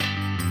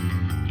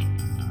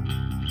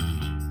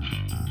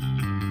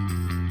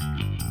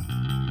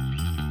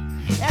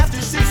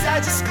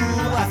sides of school,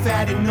 I've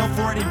had enough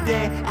for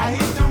today. I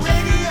hit the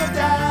radio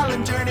dial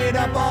and turn it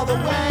up all the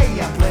way.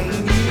 I'm playing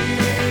UK,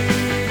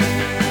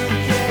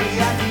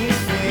 I need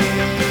Finn.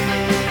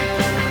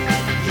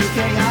 UK,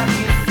 I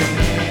need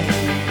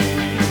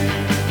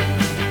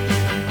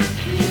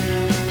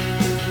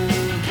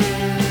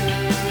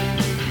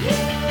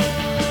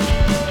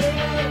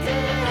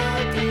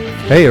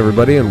Hey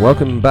everybody, and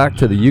welcome back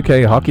to the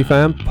UK Hockey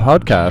Fan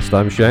Podcast.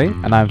 I'm Shane.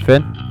 And I'm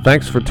Finn.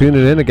 Thanks for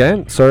tuning in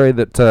again. Sorry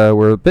that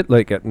we're a bit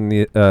late getting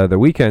the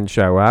weekend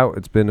show out.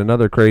 It's been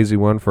another crazy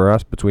one for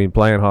us between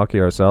playing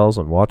hockey ourselves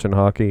and watching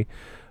hockey.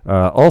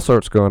 All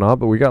sorts going on,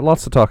 but we got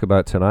lots to talk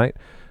about tonight.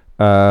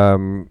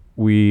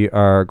 We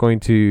are going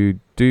to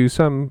do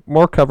some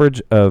more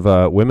coverage of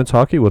women's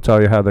hockey. We'll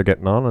tell you how they're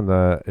getting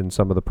on in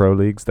some of the pro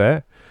leagues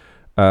there.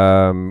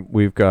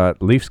 We've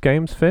got Leafs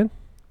games, Finn.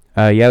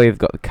 We've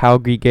got the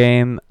Calgary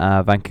game,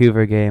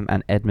 Vancouver game,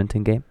 and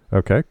Edmonton game.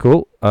 Okay,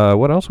 cool.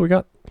 What else we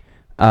got?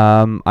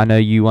 I know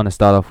you want to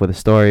start off with a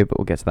story, but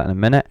we'll get to that in a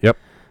minute. Yep.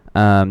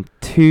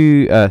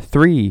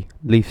 3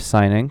 Leafs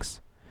signings,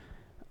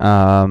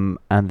 and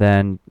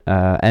then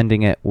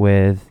ending it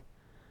with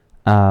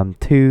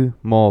 2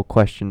 more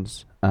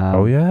questions.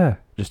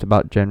 Just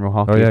about general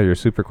hockey. Oh yeah, your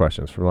super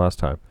questions from last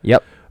time.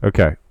 Yep.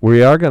 Okay,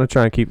 we are going to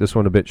try and keep this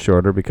one a bit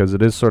shorter because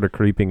it is sort of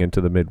creeping into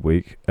the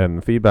midweek, and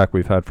the feedback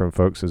we've had from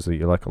folks is that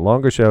you like a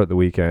longer show at the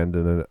weekend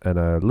and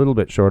a little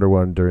bit shorter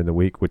one during the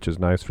week, which is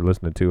nice for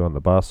listening to on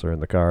the bus or in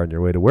the car on your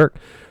way to work.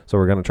 So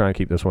we're going to try and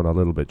keep this one a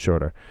little bit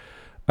shorter.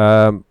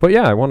 But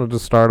yeah, I wanted to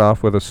start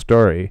off with a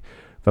story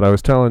that I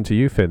was telling to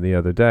you, Finn, the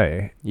other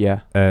day.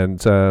 Yeah.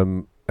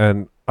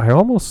 And I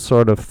almost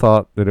sort of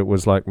thought that it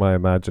was like my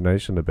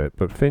imagination a bit,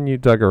 but Finn, you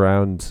dug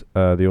around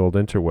the old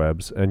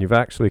interwebs, and you've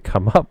actually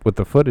come up with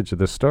the footage of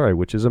this story,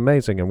 which is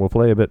amazing, and we'll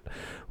play a bit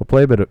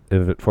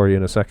of it for you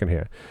in a second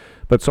here.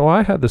 But so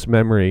I had this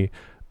memory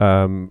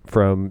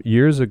from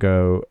years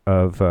ago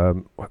of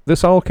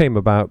this all came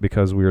about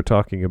because we were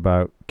talking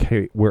about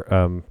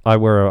I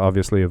wear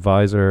obviously a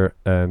visor,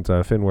 and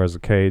Finn wears a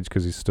cage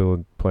because he's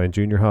still playing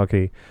junior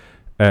hockey,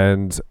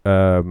 and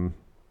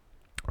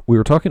we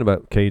were talking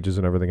about cages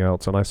and everything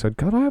else, and I said,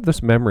 God, I have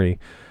this memory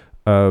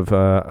of,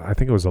 I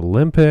think it was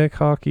Olympic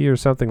hockey or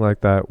something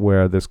like that,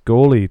 where this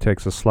goalie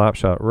takes a slap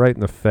shot right in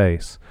the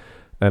face,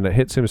 and it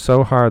hits him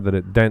so hard that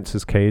it dents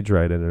his cage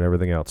right in and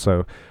everything else.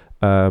 So,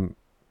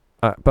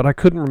 but I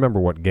couldn't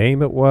remember what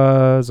game it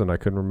was, and I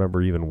couldn't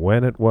remember even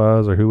when it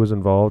was or who was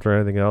involved or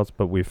anything else,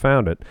 but we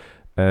found it,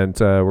 and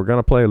we're going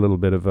to play a little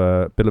bit of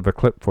a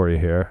clip for you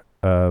here.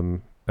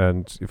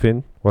 And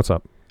Finn, what's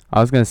up? I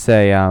was going to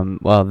say,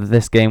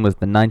 this game was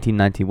the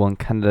 1991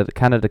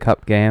 Canada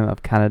Cup game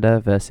of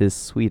Canada versus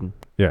Sweden.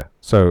 Yeah,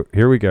 so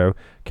here we go.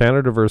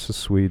 Canada versus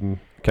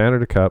Sweden,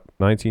 Canada Cup,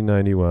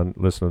 1991.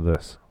 Listen to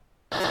this.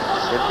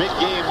 In big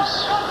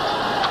games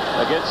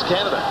against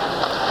Canada.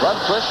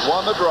 Rundqvist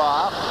won the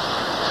draw.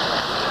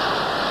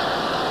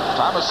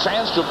 Thomas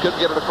Sandstrom couldn't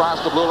get it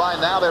across the blue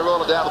line. Now they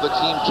roll it down to the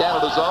Team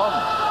Canada zone.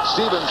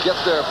 Stevens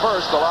gets there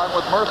first along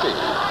with Murphy.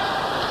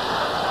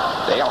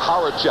 Dale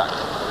Howardchuk.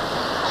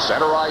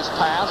 Centerized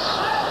pass.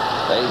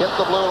 They hit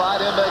the blue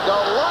line, in they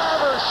go.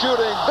 Larver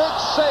shooting, big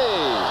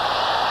save.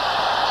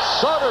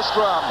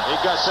 Soderstrom, he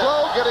got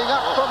slow getting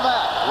up from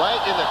that. Right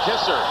in the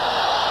kisser.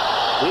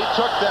 He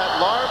took that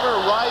Larver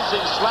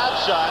rising slap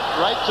shot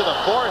right to the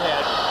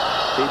forehead.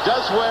 He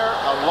does wear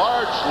a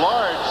large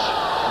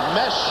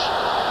mesh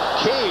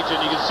cage, and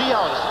you can see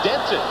how it's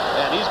dented,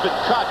 and he's been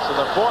cut to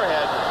the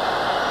forehead,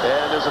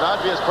 and there's an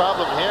obvious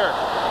problem here.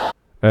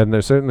 And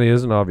there certainly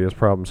is an obvious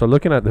problem. So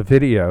looking at the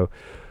video,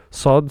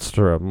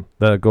 Soderstrom,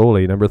 the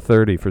goalie, number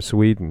 30 for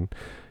Sweden,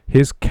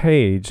 his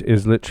cage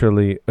is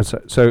literally,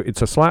 so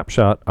it's a slap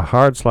shot, a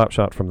hard slap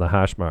shot from the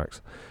hash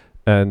marks,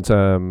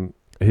 and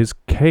his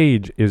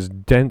cage is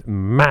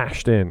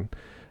mashed in,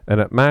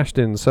 and it mashed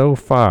in so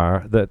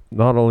far that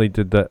not only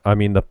did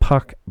the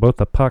puck, both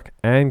the puck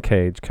and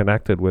cage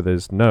connected with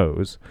his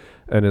nose,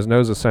 and his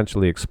nose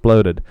essentially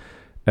exploded.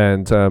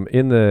 And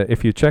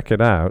if you check it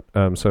out,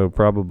 so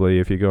probably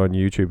if you go on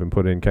YouTube and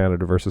put in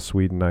Canada versus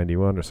Sweden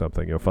 91 or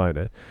something, you'll find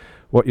it.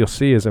 What you'll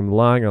see is him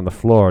lying on the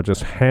floor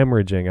just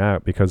hemorrhaging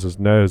out because his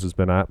nose has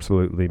been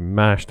absolutely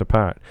mashed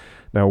apart.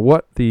 Now,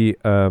 what the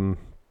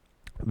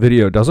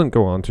video doesn't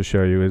go on to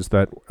show you is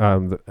that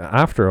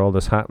after all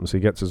this happens, he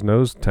gets his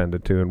nose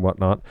tended to and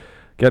whatnot,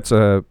 gets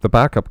the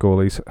backup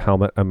goalie's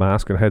helmet, a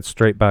mask, and heads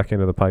straight back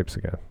into the pipes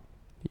again.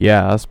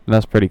 Yeah,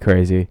 that's pretty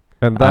crazy.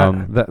 And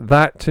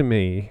that to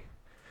me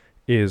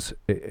is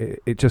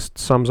it just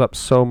sums up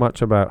so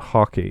much about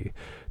hockey,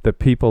 that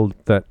people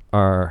that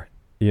are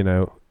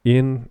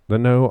in the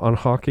know on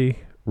hockey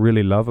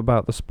really love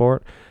about the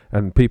sport,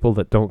 and people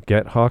that don't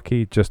get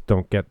hockey just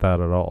don't get that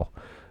at all.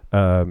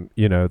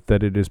 That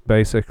it is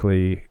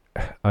basically,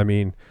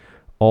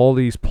 all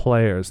these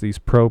players, these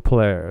pro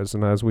players,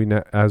 and as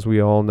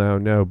we all now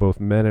know, both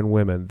men and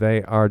women,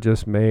 they are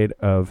just made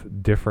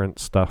of different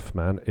stuff,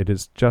 man. It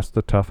is just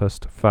the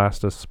toughest,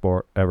 fastest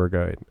sport ever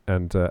going,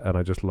 and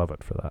I just love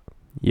it for that.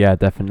 Yeah,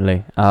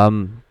 definitely.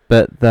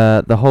 But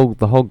the whole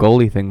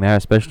goalie thing there,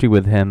 especially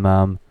with him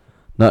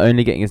not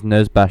only getting his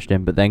nose bashed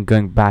in, but then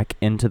going back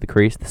into the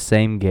crease the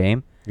same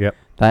game. Yep.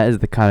 That is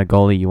the kind of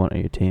goalie you want on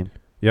your team.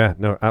 Yeah,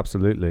 no,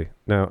 absolutely.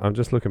 Now, I'm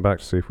just looking back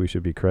to see if we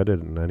should be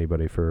crediting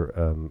anybody for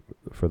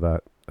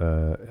that,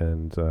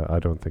 and I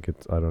don't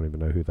even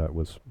know who that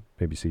was.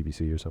 Maybe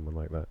CBC or someone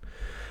like that.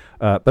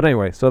 But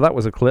anyway, so that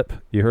was a clip.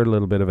 You heard a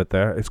little bit of it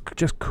there. It's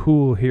just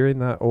cool hearing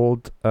that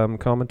old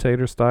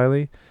commentator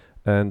style,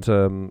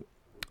 and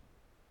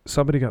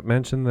somebody got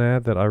mentioned there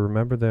that I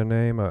remember their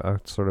name. I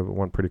sort of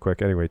went pretty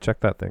quick. Anyway, check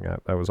that thing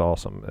out. That was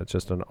awesome. It's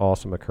just an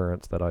awesome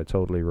occurrence that I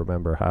totally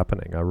remember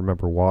happening. I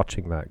remember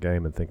watching that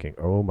game and thinking,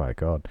 oh my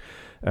God.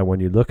 And when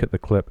you look at the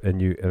clip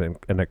and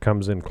it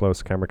comes in close,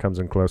 the camera comes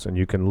in close, and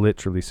you can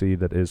literally see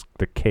that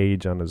the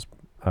cage on his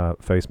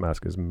face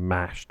mask is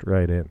mashed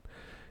right in.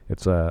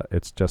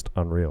 It's just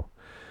unreal.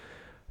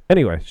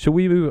 Anyway, should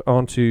we move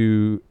on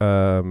to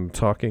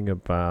talking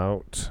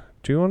about,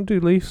 do you want to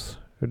do Leafs?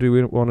 Or do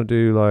we want to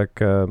do like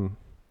some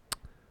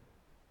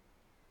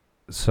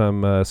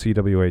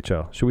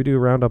CWHL? Should we do a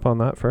roundup on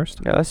that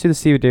first? Yeah, let's do the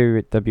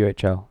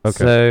CWHL.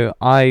 Okay. So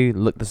I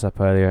looked this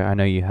up earlier. I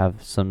know you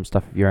have some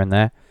stuff of your own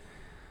there.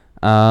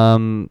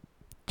 Do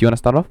you want to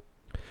start off?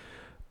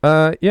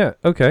 Yeah,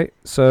 okay.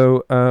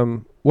 So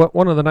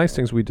one of the nice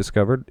things we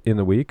discovered in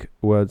the week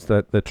was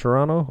that the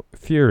Toronto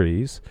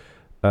Furies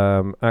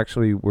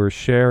actually were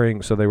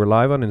sharing, so they were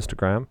live on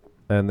Instagram,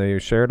 and they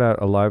shared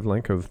out a live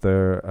link of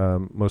their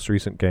most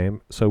recent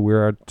game. So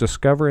we're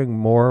discovering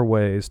more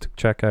ways to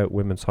check out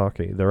women's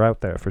hockey. They're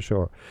out there for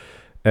sure.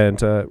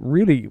 And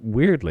really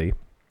weirdly,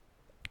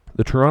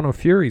 the Toronto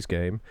Furies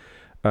game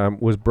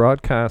was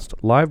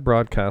live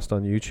broadcast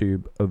on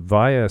YouTube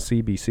via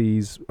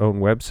CBC's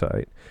own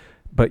website.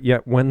 But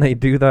yet when they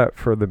do that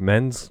for the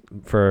men's,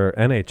 for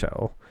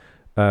NHL,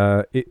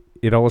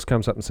 it always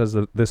comes up and says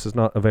that this is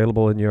not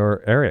available in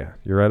your area.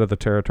 You're out of the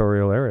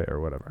territorial area or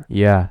whatever.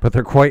 Yeah. But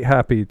they're quite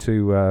happy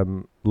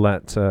to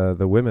let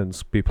the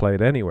women's be played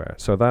anywhere.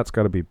 So that's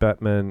got to be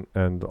Bettman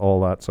and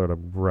all that sort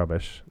of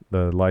rubbish,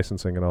 the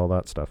licensing and all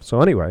that stuff. So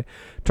anyway,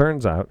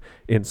 turns out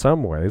in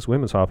some ways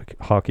women's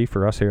hockey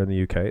for us here in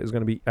the UK is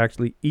going to be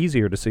actually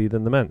easier to see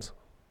than the men's.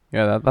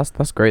 Yeah,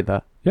 that's great.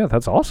 Yeah,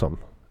 that's awesome.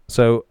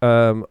 So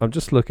I'm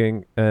just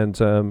looking,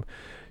 and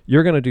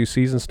you're going to do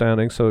season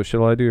standings, so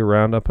shall I do a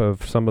roundup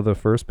of some of the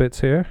first bits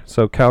here?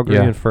 So Calgary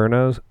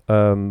Infernos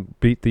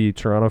beat the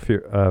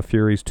Toronto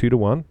Furies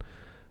 2-1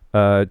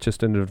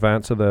 just in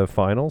advance of the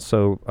finals.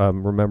 So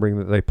remembering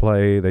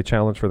that they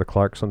challenge for the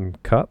Clarkson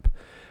Cup.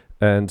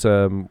 And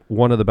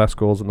one of the best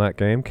goals in that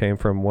game came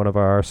from one of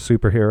our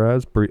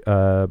superheroes,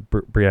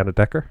 Brianna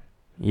Decker.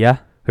 Yeah.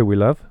 Who we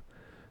love.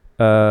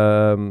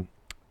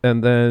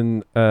 And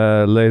then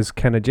Les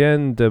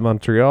Canadiens de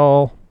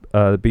Montreal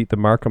beat the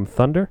Markham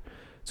Thunder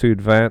to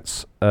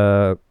advance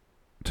to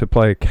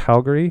play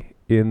Calgary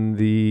in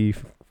the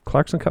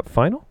Clarkson Cup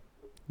final?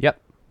 Yep.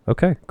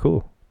 Okay,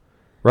 cool.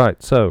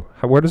 Right, so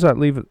where does that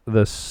leave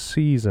the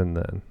season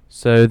then?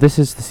 So this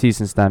is the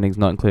season standings,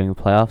 not including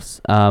the playoffs.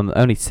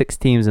 Only 6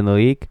 teams in the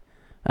league.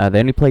 They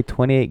only played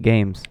 28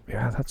 games.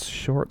 Yeah, that's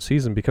short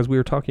season, because we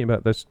were talking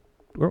about this,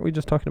 weren't we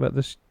just talking about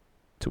this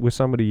with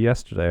somebody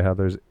yesterday, how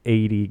there's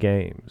 80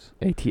 games.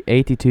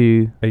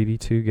 82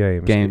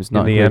 games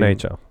in the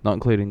NHL. Not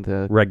including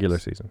the regular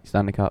season.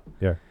 Stanley Cup.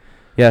 Yeah.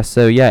 Yeah,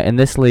 so in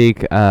this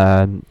league, you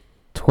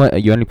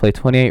only play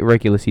 28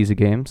 regular season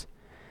games.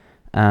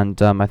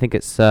 And I think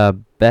it's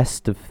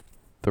best of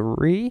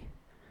 3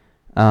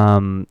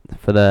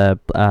 for the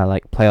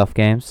playoff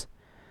games.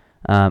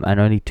 And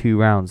only 2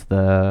 rounds,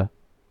 the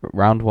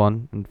round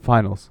 1 and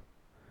finals.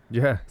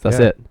 Yeah. So that's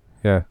it.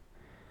 Yeah.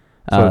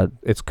 So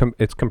it's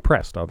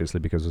compressed, obviously,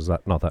 because there's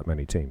not that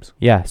many teams.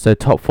 Yeah, so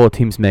top 4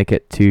 teams make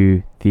it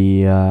to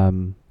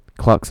the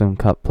Clarkson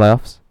Cup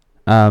playoffs.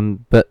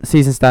 But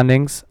season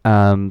standings,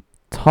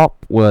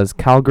 top was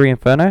Calgary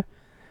Inferno,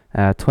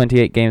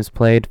 28 games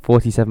played,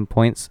 47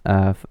 points.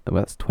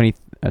 That's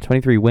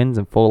 23 wins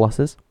and 4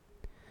 losses.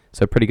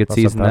 So pretty good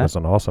season there. That is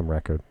an awesome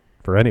record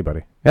for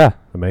anybody. Yeah.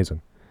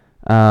 Amazing.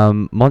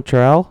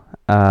 Montreal,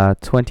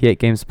 28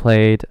 games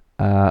played,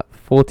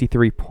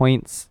 43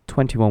 points,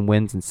 21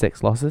 wins and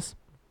 6 losses.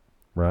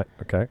 Right,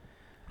 okay.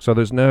 So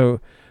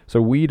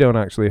we don't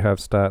actually have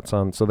stats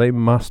on, so they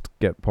must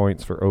get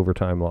points for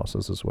overtime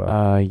losses as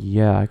well.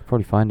 Yeah, I could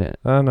probably find it.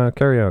 No,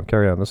 carry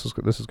on. This is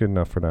good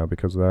enough for now,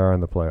 because they are in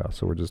the playoffs,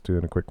 so we're just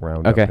doing a quick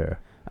roundup here.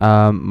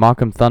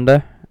 Markham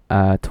Thunder,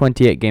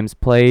 28 games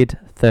played,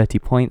 30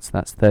 points,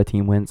 that's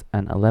 13 wins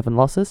and 11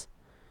 losses.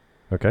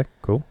 Okay,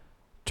 cool.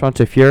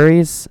 Toronto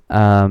Furies,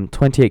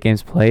 28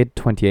 games played,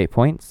 28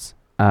 points,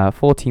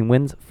 14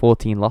 wins,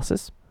 14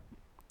 losses.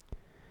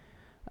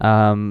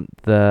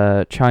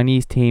 The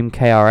Chinese team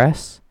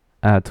KRS,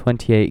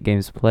 28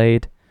 games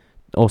played,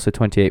 also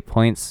 28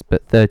 points,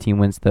 but 13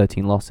 wins,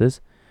 13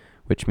 losses,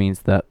 which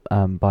means that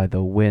by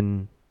the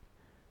win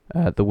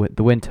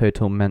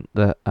total meant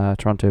that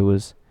Toronto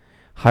was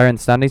higher in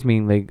the standings,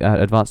 meaning they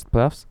advanced to the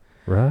playoffs.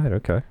 Right,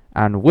 okay.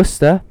 And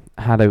Worcester,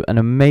 had an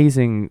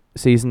amazing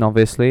season,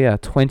 obviously.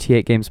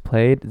 28 games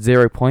played,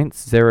 0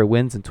 points, 0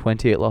 wins, and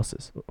 28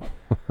 losses.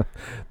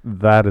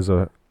 That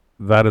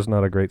is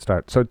not a great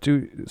start.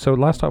 So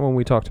last time when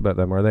we talked about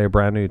them, are they a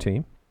brand new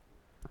team?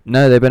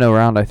 No, they've been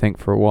around, I think,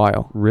 for a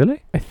while.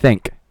 Really? I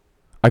think.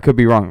 I could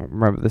be wrong.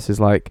 Remember, this is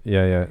like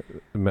Yeah.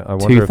 I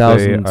wonder if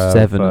they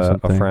 2007 or have a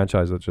something.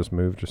 franchise that just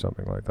moved or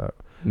something like that.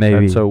 Maybe.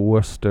 And so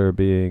Worcester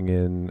being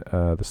in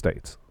the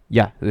States.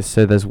 Yeah.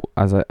 So there's,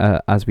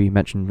 as we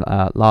mentioned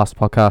last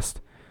podcast,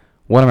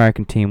 one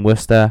American team,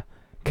 Worcester.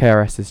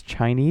 KRS is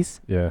Chinese.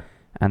 Yeah.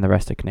 And the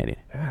rest are Canadian.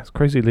 Yeah, it's a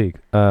crazy league.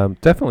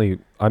 Definitely,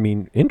 I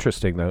mean,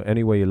 interesting, though,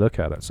 any way you look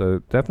at it. So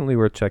definitely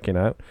worth checking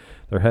out.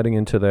 They're heading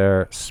into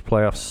their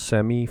playoff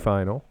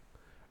semi-final.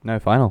 No,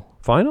 final.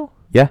 Final?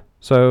 Yeah.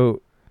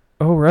 So,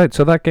 oh, right.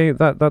 So that game,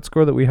 that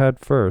score that we had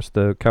first,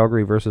 the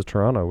Calgary versus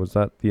Toronto, was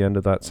that the end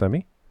of that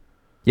semi?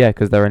 Yeah,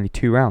 because there are only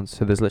 2 rounds.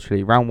 So there's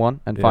literally round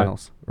 1 and Yeah.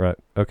 finals. Right.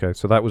 Okay,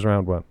 so that was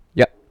round 1.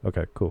 Yeah.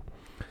 Okay, cool.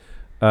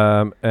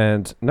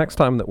 And next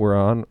time that we're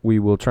on, we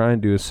will try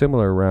and do a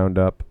similar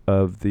roundup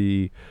of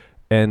the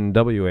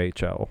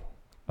NWHL,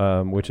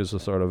 which is a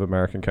sort of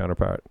American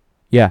counterpart.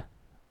 Yeah.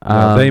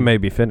 Now, they may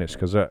be finished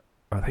because are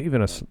they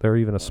even they're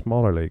even a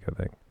smaller league, I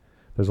think.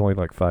 There's only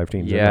like 5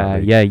 teams in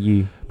that league.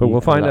 Yeah, But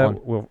we'll find that out.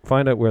 one. We'll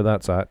find out where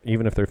that's at.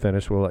 Even if they're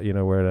finished, we'll let you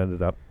know where it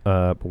ended up.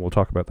 But we'll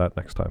talk about that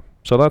next time.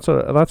 So that's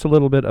a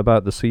little bit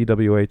about the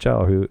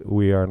CWHL, who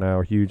we are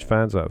now huge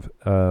fans of.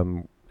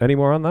 Any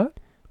more on that?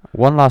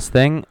 One last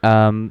thing.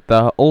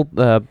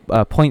 The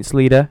points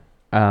leader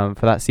for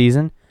that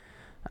season,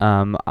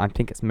 I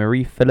think it's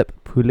Marie-Philippe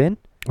Poulin.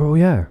 Oh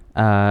yeah.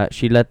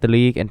 She led the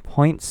league in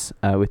points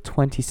with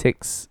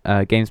 26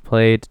 games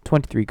played,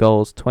 23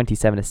 goals,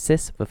 27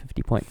 assists for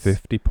 50 points.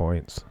 50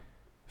 points.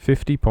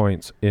 50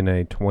 points in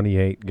a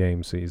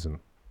 28-game season.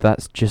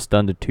 That's just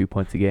under 2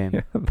 points a game.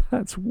 Yeah,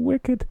 that's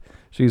wicked.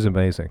 She's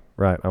amazing.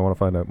 Right, I want to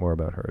find out more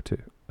about her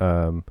too.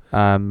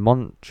 I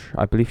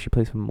believe she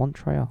plays for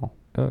Montreal.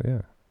 Oh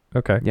yeah.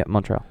 Okay. Yeah,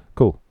 Montreal.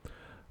 Cool.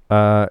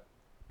 Right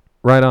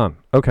on.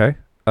 Okay.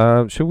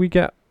 Should we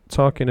get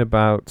talking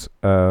about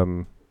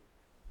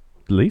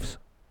Leafs?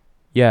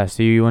 Yeah,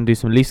 so you want to do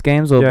some Leafs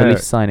games or Yeah. the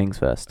Leafs signings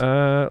first?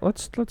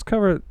 Let's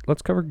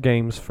cover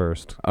games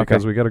first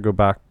because we got to go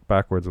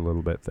backwards a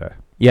little bit there.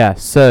 Yeah,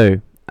 so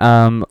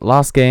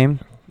last game,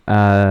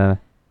 so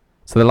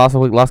the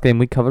last game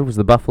we covered was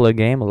the Buffalo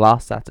game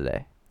last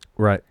Saturday.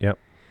 Right. Yep.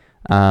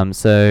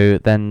 So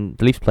then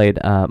the Leafs played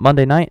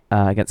Monday night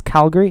against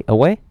Calgary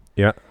away.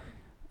 Yeah.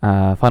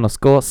 Final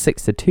score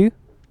 6-2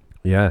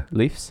 Yeah.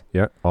 Leafs.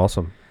 Yeah.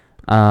 Awesome.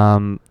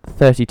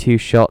 32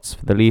 shots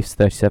for the Leafs,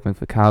 37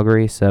 for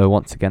Calgary. So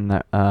once again,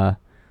 that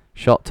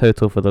shot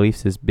total for the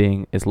Leafs is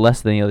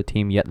less than the other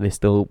team, yet they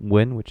still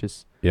win, which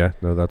is Yeah.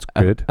 No, that's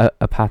good.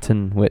 a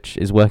pattern which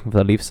is working for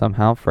the Leafs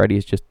somehow. Freddie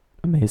is just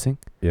amazing.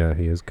 Yeah,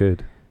 he is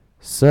good.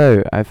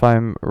 So, if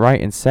I'm right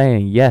in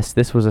saying, yes,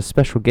 this was a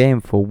special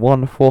game for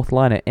one fourth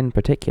liner in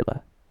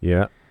particular.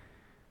 Yeah.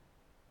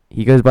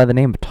 He goes by the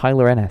name of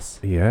Tyler Ennis.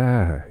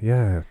 Yeah.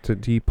 Yeah.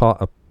 Did he pot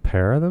a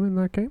pair of them in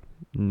that game?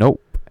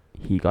 Nope.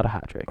 He got a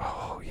hat-trick.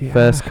 Oh yeah.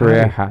 First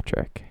career Hey.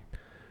 hat-trick.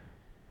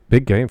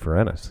 Big game for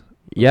Ennis.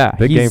 Yeah.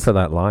 Big game for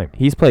that line.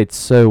 He's played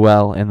so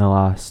well in the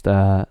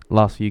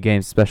last few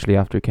games, especially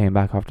after he came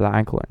back after that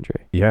ankle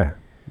injury. Yeah.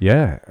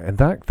 Yeah. And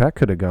that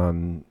could have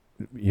gone,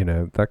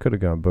 that could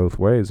have gone both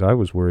ways. I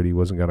was worried he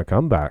wasn't going to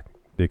come back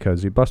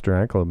because you bust your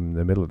ankle in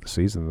the middle of the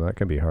season, and that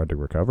can be hard to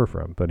recover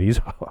from. But he's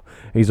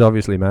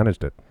obviously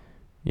managed it.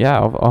 Yeah,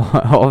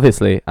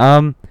 obviously.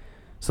 So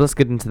let's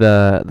get into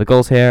the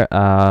goals here.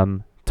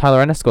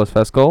 Tyler Ennis scores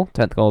first goal,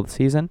 10th goal of the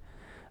season,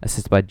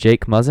 assisted by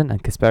Jake Muzzin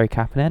and Kasperi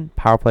Kapanen,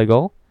 power play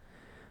goal.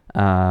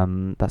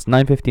 That's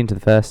 9:15 into the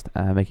first,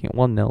 making it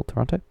 1-0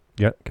 Toronto.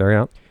 Yeah, carry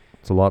on.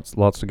 So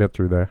lots to get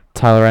through there.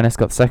 Tyler Ennis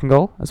got the second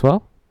goal as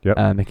well,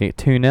 Yep. making it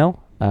 2-0.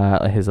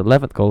 His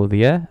 11th goal of the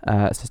year,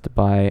 assisted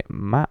by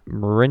Matt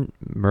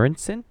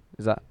Marinson.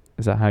 Is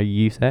that how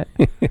you say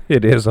it?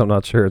 It is. I'm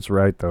not sure it's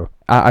right though.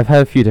 I've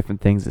heard a few different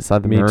things. It's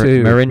either Me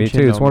too.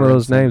 Marincin It's or one of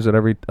those Marinson. names that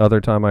every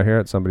other time I hear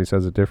it, somebody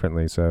says it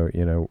differently. So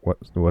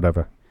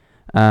whatever.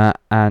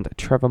 And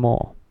Trevor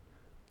Moore.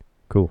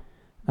 Cool.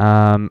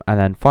 And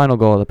then final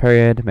goal of the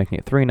period, making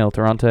it 3-0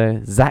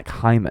 Toronto. Zach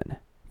Hyman,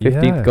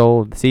 15th Yeah.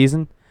 goal of the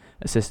season,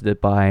 assisted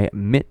by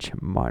Mitch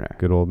Marner.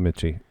 Good old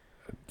Mitchie.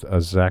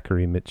 A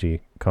Zachary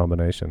Mitchie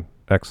combination.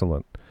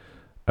 Excellent.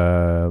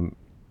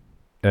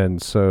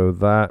 And so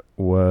that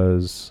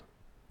was...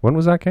 When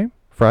was that game?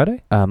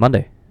 Friday?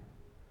 Monday,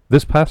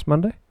 This past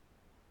Monday?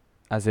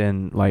 as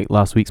in like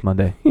last week's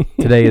Monday.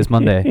 Today is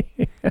Monday.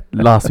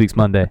 Last week's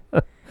Monday.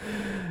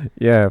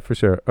 Yeah, for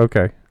sure.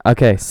 Okay.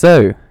 Okay,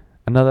 so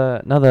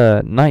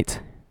another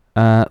night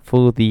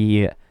for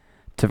the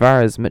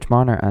Tavares, Mitch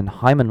Marner, and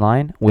Hyman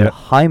line, with Yep.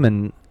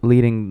 Hyman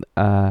leading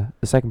the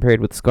second period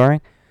with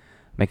scoring,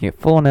 making it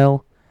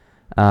 4-0.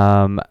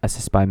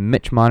 Assisted by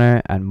Mitch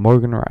Marner and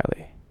Morgan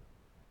Riley.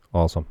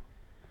 Awesome.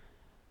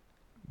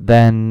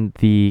 Then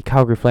the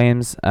Calgary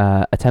Flames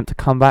attempt to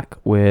come back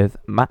with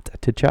Matt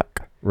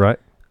Tkachuk. Right.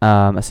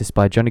 assist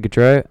by Johnny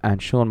Gaudreau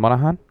and Sean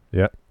Monahan.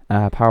 Yeah.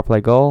 Power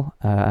play goal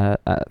at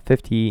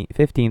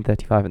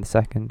 15:35 in the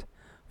second,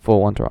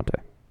 4-1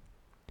 Toronto.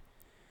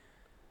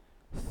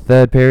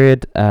 Third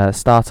period,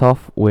 start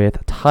off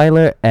with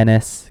Tyler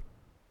Ennis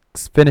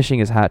finishing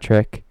his hat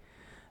trick,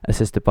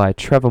 assisted by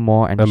Trevor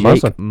Moore and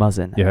Jake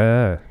Muzzin.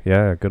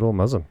 Yeah, good old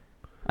Muzzin.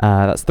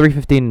 That's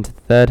 3:15 into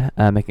the third,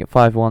 making it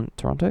 5-1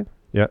 Toronto.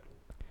 Yeah.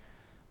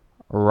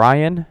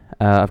 Ryan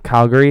of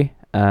Calgary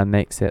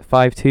makes it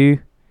 5-2.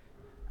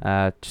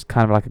 Just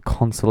kind of like a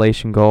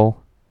consolation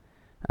goal.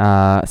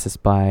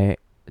 Assisted by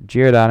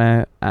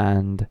Giordano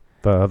and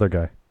The other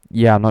guy.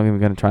 yeah, I'm not even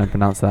going to try and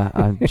pronounce that.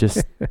 I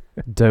just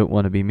don't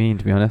want to be mean,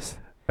 to be honest.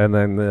 And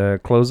then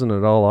closing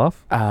it all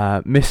off.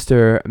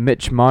 Mr.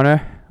 Mitch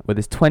Marner with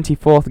his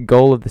 24th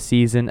goal of the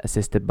season,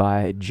 assisted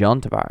by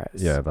John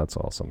Tavares. Yeah, that's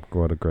awesome.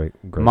 What a great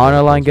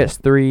Marner line gets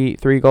three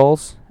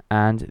goals,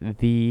 and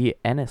the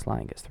Ennis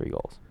line gets 3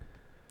 goals.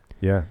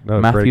 Yeah, no,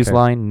 Matthews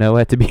line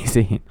nowhere to be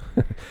seen.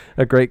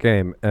 A great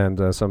game,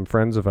 and some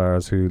friends of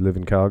ours who live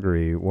in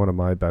Calgary, one of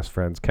my best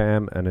friends,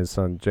 Cam, and his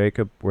son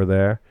Jacob were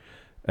there,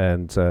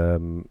 and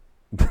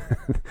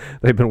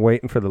they've been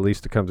waiting for the Leafs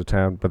to come to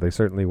town, but they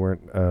certainly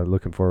weren't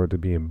looking forward to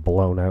being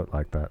blown out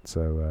like that.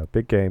 So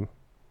big game,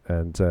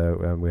 and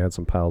we had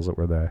some pals that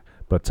were there,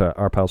 but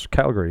our pals are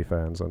Calgary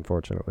fans,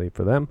 unfortunately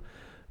for them.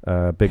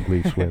 Big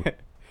Leafs win.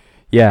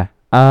 Yeah.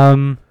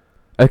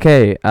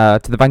 Okay,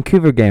 to the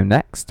Vancouver game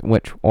next,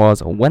 which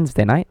was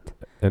Wednesday night.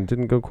 And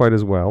didn't go quite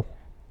as well.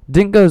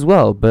 Didn't go as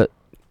well, but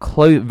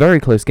very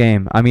close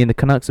game. I mean, the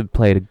Canucks have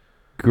played a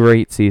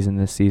great season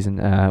this season,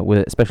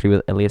 especially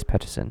with Elias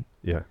Pettersson.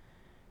 Yeah.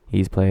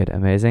 He's played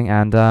amazing.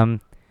 And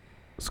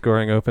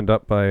scoring opened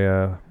up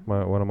by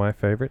one of my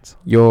favorites.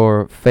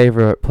 Your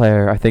favorite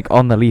player, I think,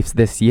 on the Leafs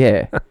this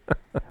year,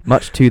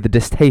 much to the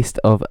distaste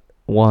of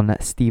one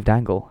Steve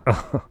Dangle.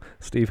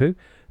 Steve who?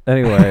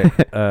 Anyway,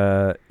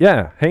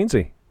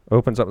 Hainsey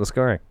opens up the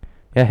scoring.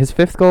 Yeah, his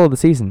 5th goal of the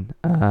season,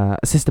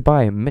 assisted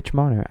by Mitch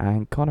Marner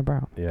and Connor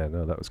Brown. Yeah,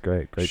 no, that was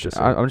great. Great to see.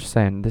 I'm just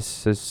saying,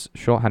 this is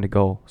short-handed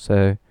goal,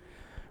 so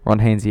Ron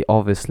Hainsey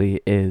obviously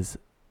is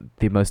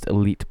the most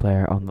elite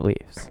player on the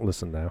Leafs.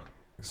 Listen now,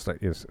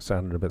 you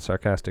sounded a bit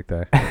sarcastic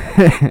there.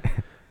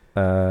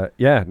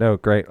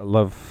 Great.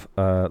 Love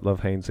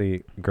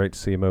Hainsey. Great to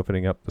see him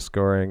opening up the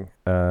scoring.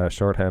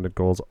 Short-handed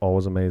goals,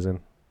 always amazing.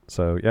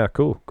 So, yeah,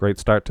 cool. Great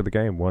start to the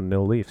game.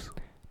 1-0 Leafs.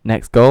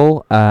 Next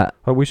goal.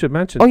 We should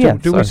mention.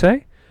 Do we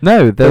say?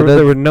 No.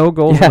 There were no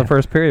goals in the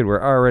first period.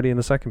 We're already in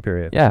the second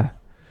period. Yeah.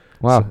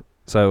 Wow.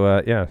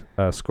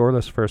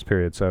 Scoreless first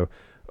period. So,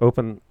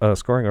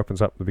 scoring opens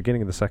up at the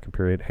beginning of the second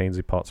period.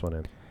 Hainsey pots one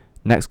in.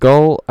 Next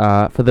goal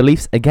for the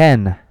Leafs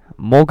again.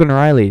 Morgan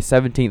Rielly,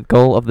 17th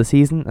goal of the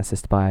season,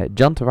 assisted by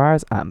John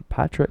Tavares and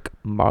Patrick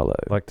Marleau.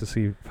 Like to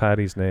see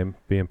Paddy's name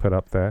being put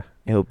up there.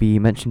 It'll be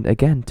mentioned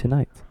again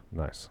tonight.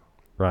 Nice.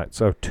 Right,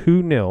 so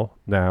 2-0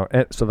 now.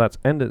 So that's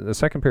ended. The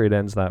second period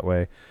ends that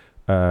way,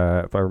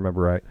 if I remember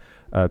right.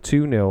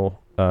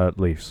 2-0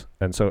 Leafs.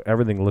 And so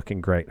everything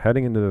looking great.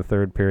 Heading into the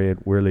third period,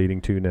 we're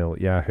leading 2-0.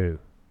 Yahoo.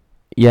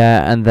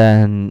 Yeah, and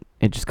then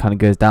it just kind of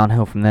goes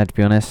downhill from there, to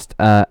be honest.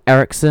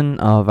 Eriksson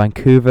of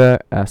Vancouver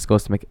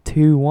scores to make it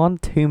 2-1,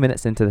 2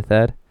 minutes into the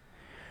third.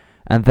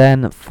 And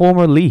then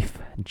former Leaf,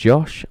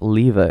 Josh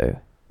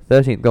Levo,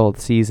 13th goal of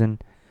the season,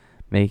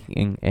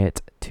 making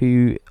it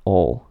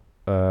 2-2.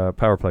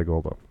 Power play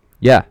goal, though.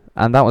 Yeah,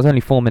 and that was only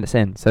 4 minutes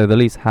in, so the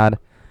Leafs had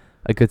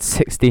a good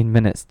 16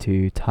 minutes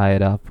to tie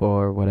it up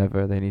or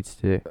whatever they need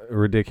to do.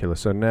 Ridiculous.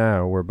 So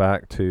now we're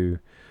back to...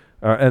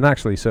 and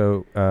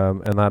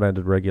that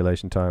ended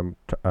regulation time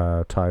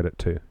tied at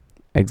 2.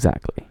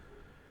 Exactly.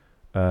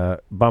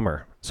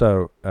 Bummer.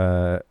 So,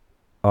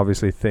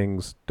 obviously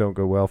things don't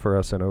go well for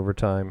us in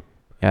overtime.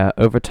 Yeah,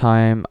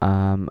 overtime,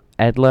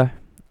 Edler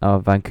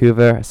of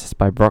Vancouver, assisted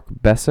by Brock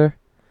Besser,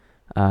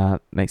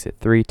 makes it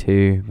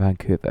 3-2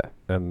 Vancouver.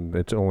 And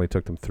it only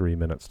took them 3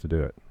 minutes to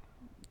do it.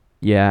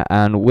 Yeah,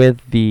 and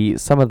with so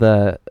it's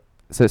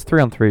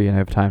 3-on-3 in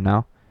overtime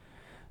now.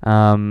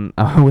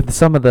 With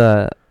some of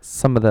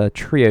the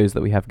trios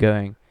that we have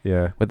going.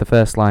 Yeah. With the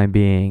first line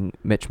being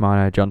Mitch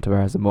Marner, John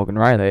Tavares, and Morgan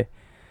Rielly.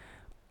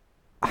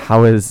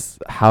 How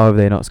have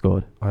they not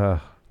scored?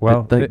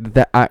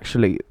 They're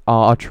actually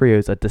our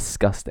trios are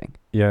disgusting.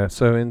 Yeah.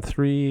 So in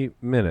 3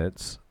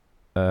 minutes,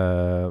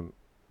 it'll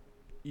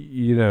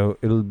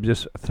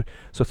just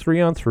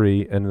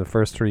 3-on-3, and in the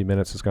first 3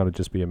 minutes, it's going to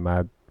just be a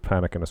mad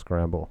panic and a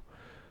scramble.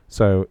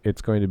 So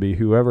it's going to be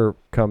whoever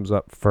comes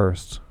up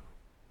first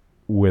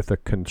with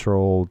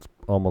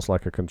almost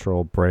like a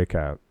controlled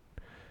breakout,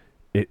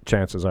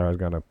 chances are is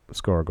going to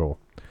score a goal.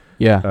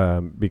 Yeah.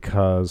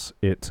 Because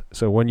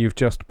so when you've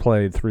just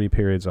played 3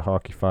 periods of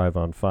hockey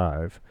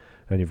 5-on-5,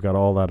 and you've got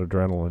all that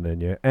adrenaline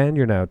in you, and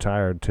you're now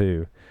tired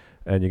too,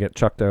 and you get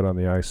chucked out on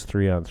the ice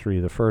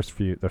 3-on-3,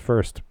 the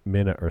first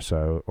minute or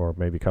so, or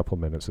maybe a couple of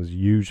minutes, is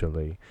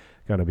usually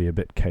going to be a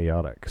bit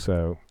chaotic.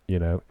 So,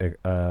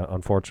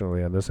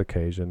 unfortunately on this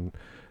occasion,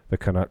 the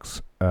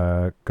Canucks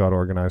got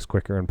organized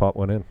quicker and popped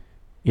one in.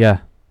 Yeah.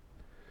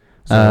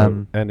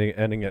 So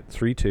ending at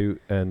 3-2,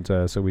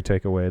 and so we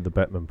take away the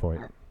Bettman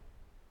point.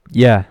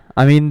 Yeah,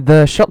 I mean,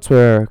 the shots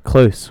were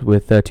close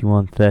with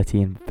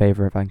 31-30 in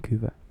favour of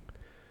Vancouver.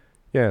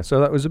 Yeah, so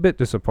that was a bit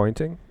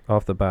disappointing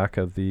off the back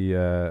of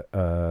the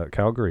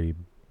Calgary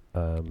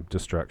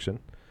destruction.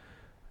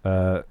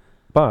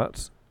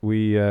 But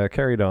we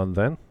carried on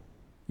then.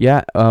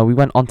 Yeah, we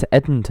went on to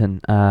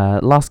Edmonton.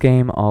 Last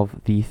game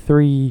of the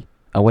 3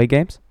 away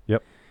games.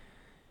 Yep.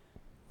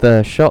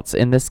 The shots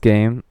in this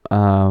game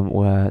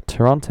were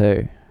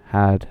Toronto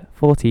had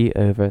 40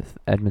 over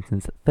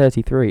Edmonton's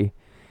 33,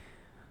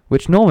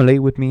 which normally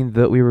would mean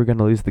that we were going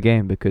to lose the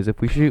game, because if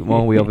we shoot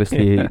more, we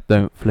obviously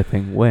don't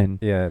flipping win.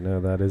 Yeah,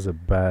 no, that is a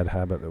bad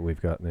habit that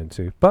we've gotten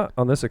into. But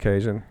on this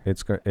occasion,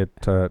 it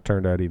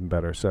turned out even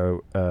better.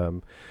 So,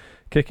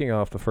 kicking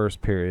off the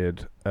first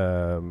period,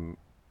 Duders,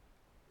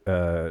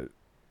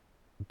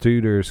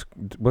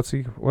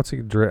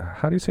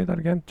 how do you say that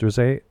again?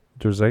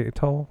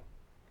 Drzetal?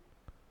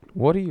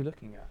 What are you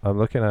looking at? I'm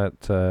looking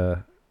at,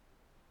 am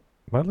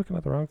I looking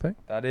at the wrong thing?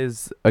 That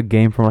is a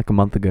game from like a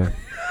month ago.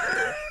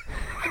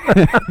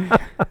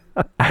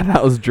 And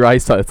that was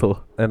Draisaitl.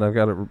 And I've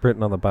got it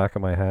written on the back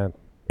of my hand.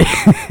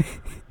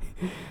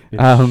 In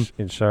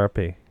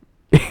Sharpie.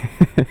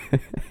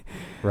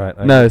 Right.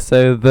 No,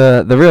 so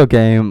the real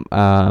game,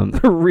 the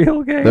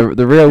real game?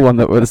 the real one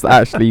that was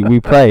actually we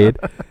played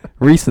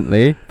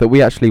recently, that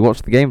we actually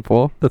watched the game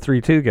for. The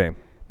 3-2 game.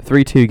 The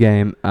 3-2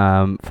 game.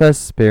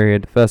 First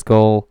period, first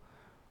goal,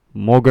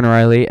 Morgan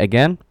Riley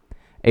again.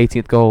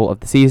 18th goal of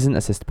the season,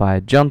 assisted by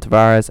John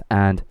Tavares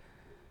and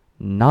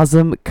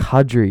Nazem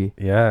Kadri.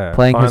 Yeah,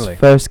 playing finally. His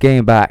first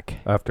game back.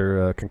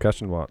 After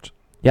concussion watch.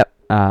 Yep,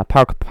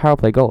 power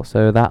play goal.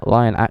 So that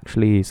Lion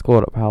actually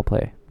scored a power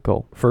play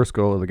goal. First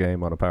goal of the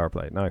game on a power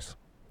play. Nice.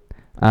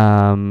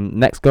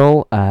 Next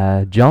goal,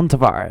 John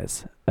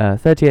Tavares.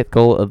 38th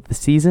goal of the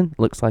season.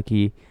 Looks like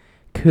he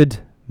could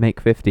make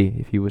 50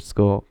 if he would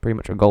score pretty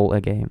much a goal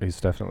a game.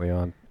 He's definitely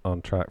on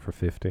track for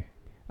 50.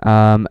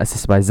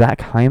 Assisted by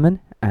Zach Hyman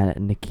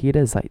and Nikita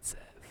Zaitsev.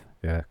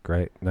 Yeah,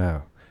 great.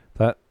 Now,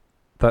 that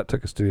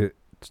took us to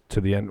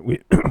the end.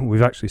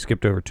 We've actually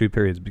skipped over 2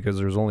 periods because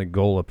there was only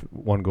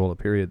one goal a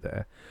period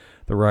there.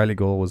 The Riley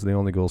goal was the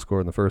only goal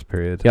scored in the first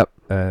period. Yep.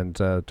 And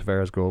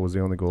Tavares' goal was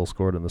the only goal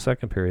scored in the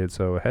second period.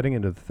 So heading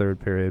into the third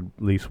period,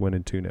 Leafs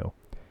winning 2-0.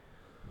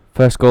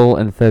 First goal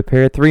in the third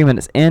period, 3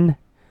 minutes in,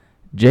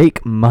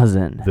 Jake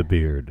Muzzin. The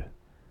beard.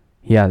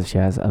 He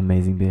has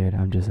amazing beard,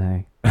 I'm just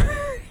saying.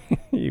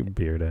 You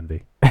beard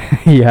envy.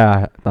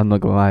 Yeah, I'm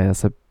not gonna lie,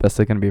 that's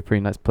going to be a pretty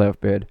nice playoff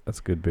beard. That's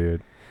a good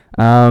beard.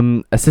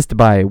 Assisted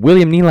by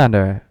William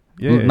Nylander.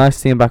 Yeah. Nice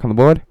to see him back on the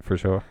board. For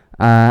sure.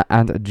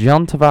 And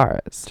John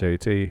Tavares.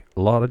 JT.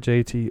 A lot of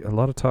JT. A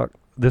lot of talk.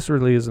 This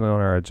really isn't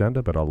on our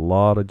agenda, but a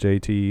lot of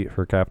JT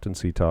for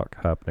captaincy talk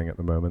happening at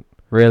the moment.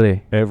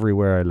 Really?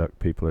 Everywhere I look,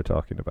 people are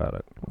talking about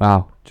it.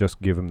 Wow.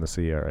 Just give him the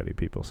C already,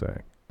 people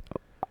saying.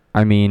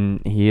 I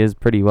mean, he is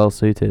pretty well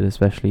suited,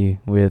 especially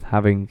with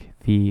having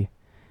the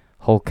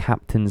whole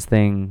captain's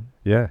thing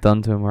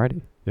done to him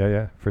already.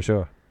 Yeah, for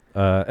sure.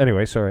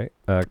 Anyway, sorry.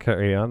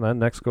 Carry on then.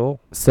 Next goal.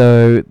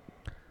 So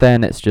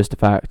then it's just a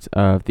fact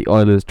of the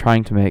Oilers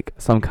trying to make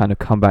some kind of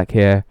comeback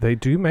here. They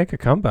do make a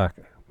comeback.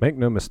 Make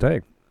no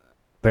mistake.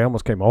 They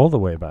almost came all the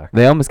way back.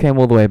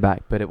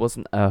 But it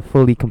wasn't a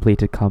fully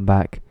completed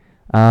comeback.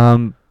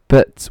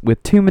 But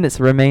with 2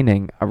 minutes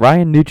remaining,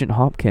 Ryan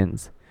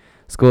Nugent-Hopkins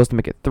scores to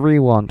make it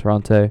 3-1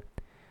 Toronto,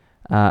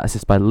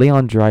 assisted by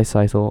Leon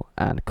Draisaitl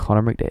and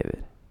Connor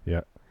McDavid.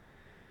 Yeah.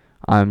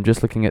 I'm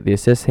just looking at the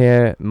assists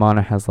here.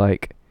 Marner has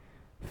like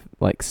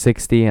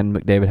 60 and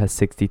McDavid has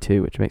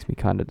 62, which makes me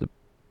kind of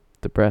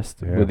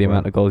depressed with the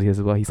amount of goals he has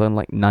as well. He's on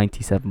like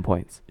 97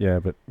 points. Yeah,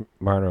 but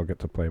Marner will get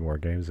to play more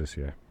games this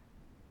year.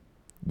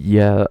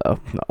 Yeah,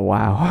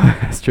 wow,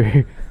 that's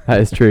true.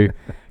 That is true.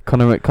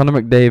 Connor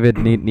McDavid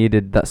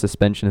needed that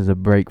suspension as a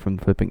break from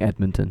flipping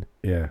Edmonton.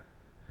 Yeah.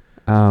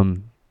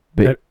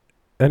 But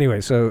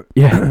anyway, so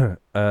yeah,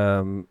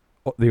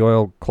 the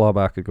Oil claw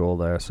back a goal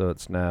there, so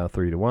it's now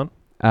 3-1.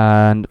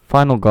 And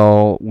final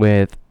goal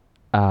with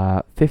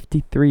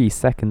 53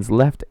 seconds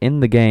left in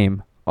the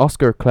game.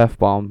 Oscar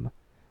Klefbom,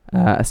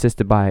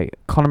 assisted by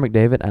Connor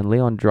McDavid and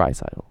Leon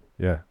Draisaitl.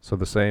 Yeah, so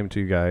the same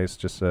 2 guys,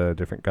 just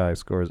different guy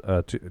scores.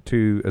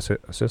 Two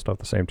assists off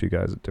the same 2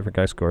 guys, different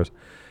guy scores.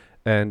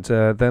 And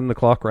then the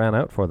clock ran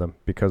out for them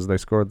because they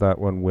scored that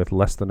one with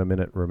less than a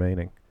minute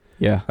remaining.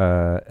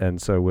 Yeah.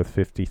 And so with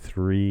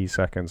 53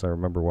 seconds, I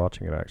remember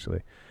watching it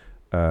actually,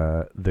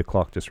 the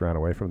clock just ran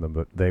away from them,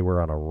 but they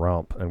were on a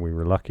romp and we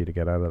were lucky to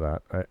get out of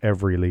that.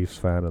 Every Leafs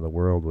fan in the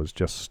world was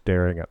just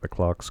staring at the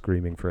clock,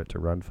 screaming for it to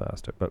run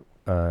faster. But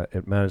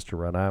it managed to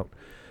run out.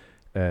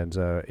 And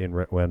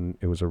when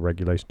it was a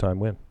regulation time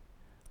win.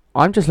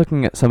 I'm just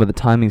looking at some of the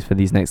timings for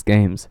these next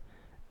games.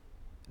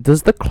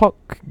 Does the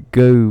clock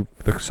go...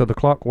 So the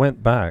clock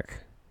went back.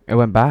 It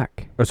went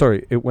back. Oh,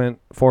 sorry, it went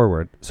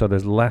forward. So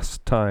there's less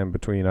time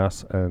between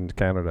us and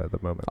Canada at the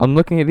moment. I'm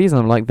looking at these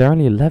and I'm like, they're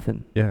only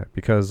 11. Yeah,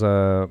 because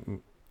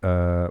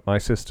my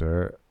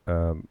sister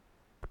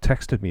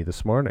texted me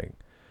this morning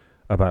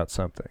about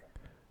something.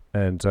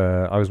 And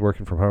I was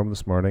working from home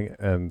this morning,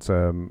 and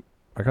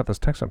I got this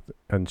text,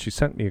 and she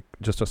sent me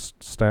just a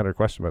standard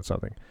question about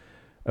something.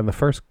 And the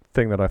first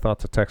thing that I thought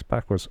to text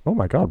back was, "Oh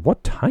my God,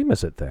 what time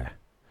is it there?"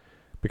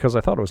 Because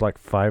I thought it was like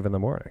 5 in the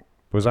morning.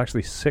 It was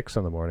actually 6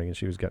 in the morning, and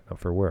she was getting up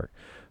for work.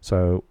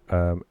 So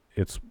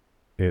it's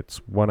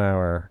 1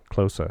 hour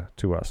closer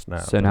to us now.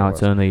 So now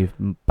it's only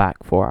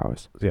back 4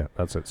 hours. Yeah,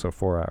 that's it. So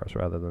 4 hours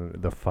rather than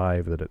the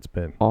 5 that it's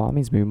been. Oh, that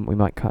means we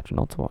might catch an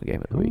Ottawa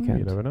game at the weekend.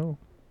 You never know.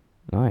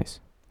 Nice.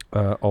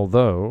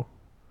 Although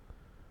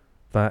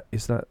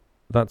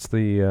that's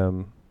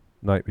the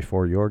night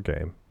before your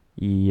game.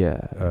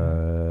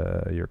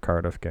 Yeah. Your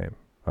Cardiff game.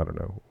 I don't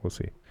know. We'll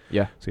see.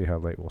 Yeah. See how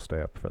late we'll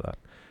stay up for that.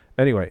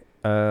 Anyway,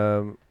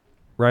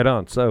 right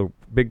on. So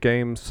big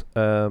games.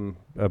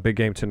 A big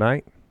game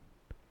tonight.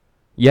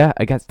 Yeah,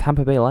 against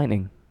Tampa Bay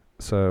Lightning.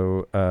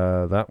 So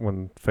that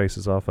one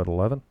faces off at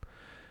 11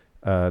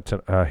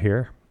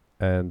 here.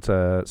 And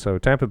so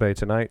Tampa Bay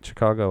tonight,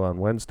 Chicago on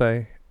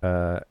Wednesday,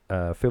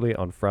 Philly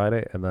on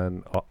Friday, and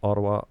then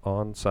Ottawa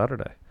on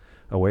Saturday.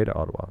 Away to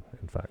Ottawa,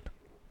 in fact.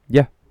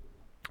 Yeah.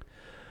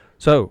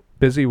 So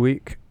busy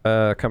week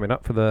coming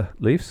up for the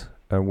Leafs,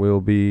 and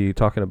we'll be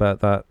talking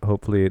about that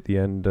hopefully at the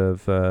end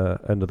of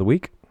the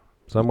week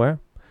somewhere.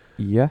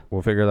 Yeah.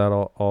 We'll figure that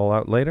all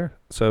out later.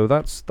 So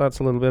that's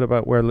a little bit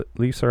about where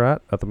Leafs are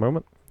at the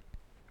moment.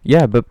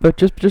 Yeah, but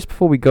just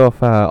before we go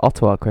off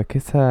Ottawa quick,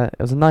 it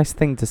was a nice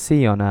thing to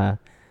see on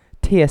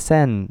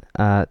TSN's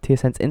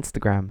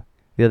Instagram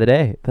the other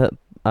day that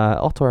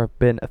Ottawa have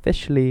been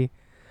officially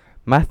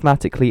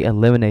mathematically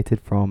eliminated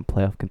from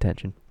playoff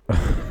contention.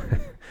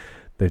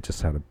 They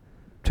just had a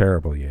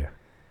terrible year.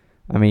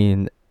 I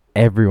mean,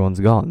 everyone's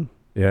gone.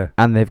 Yeah.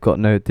 And they've got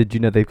no... Did you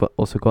know they've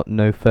also got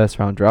no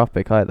first-round draft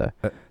pick either?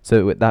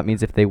 So that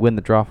means if they win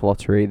the draft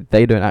lottery,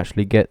 they don't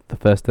actually get the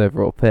first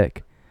overall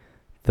pick.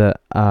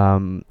 That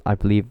I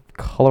believe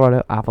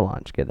Colorado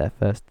Avalanche get their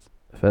first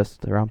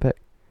round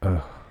pick.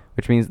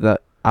 Which means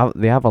that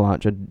the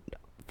Avalanche are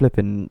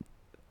flipping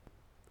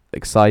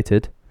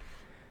excited.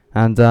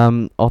 And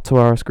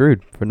Ottawa are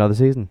screwed for another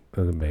season.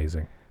 That's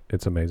amazing.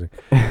 It's amazing.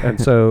 And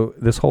so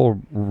this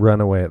whole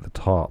runaway at the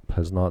top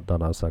has not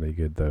done us any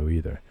good, though,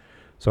 either.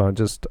 So I'm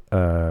just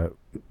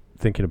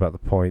thinking about the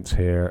points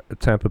here.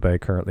 Tampa Bay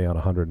currently on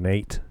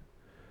 108.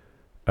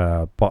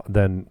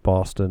 Then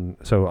Boston.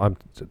 So I'm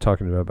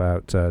talking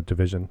about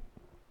division.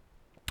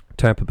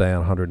 Tampa Bay on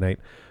 108.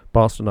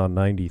 Boston on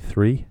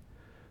 93.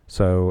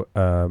 So,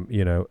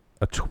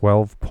 a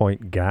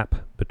 12-point gap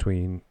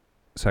between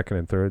second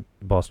and third.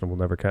 Boston will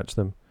never catch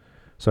them.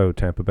 So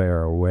Tampa Bay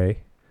are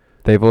away.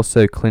 They've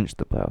also clinched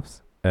the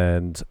playoffs.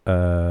 And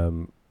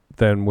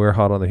then we're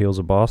hot on the heels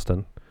of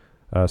Boston.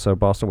 So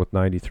Boston with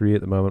 93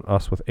 at the moment,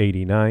 us with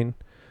 89.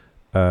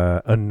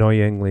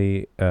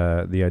 Annoyingly,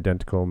 the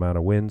identical amount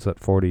of wins at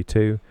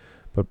 42,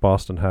 but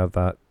Boston have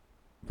the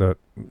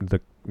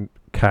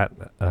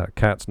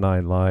Cats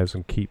 9 lives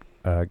and keep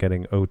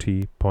getting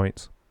OT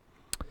points.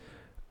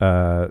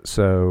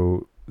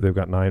 So they've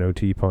got 9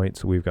 OT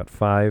points. We've got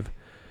 5.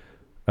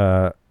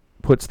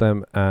 Puts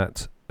them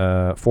at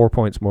 4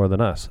 points more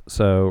than us.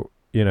 So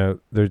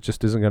there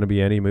just isn't going to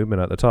be any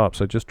movement at the top.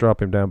 So just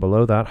drop him down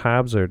below that.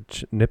 Habs are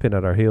nipping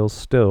at our heels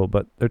still,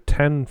 but they're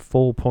 10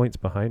 full points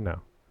behind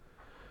now.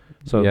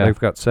 So they've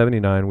got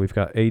 79. We've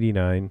got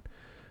 89.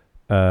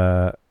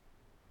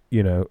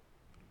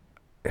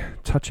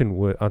 Touching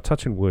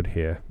wood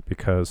here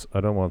because I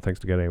don't want things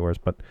to get any worse.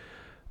 But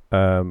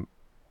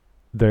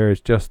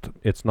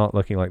it's not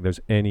looking like there's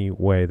any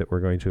way that we're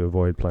going to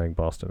avoid playing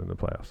Boston in the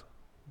playoffs.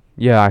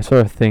 Yeah, I saw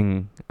a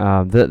thing.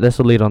 This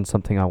will lead on to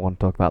something I want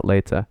to talk about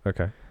later.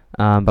 Okay.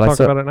 But talk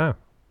about it now.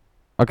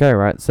 Okay,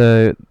 right.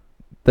 So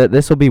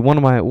this will be one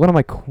of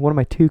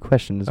my 2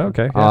 questions.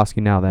 Okay. I'll ask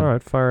you now then. All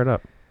right, fire it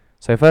up.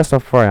 So first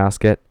off, before I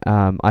ask it,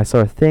 I saw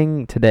a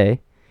thing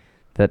today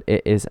that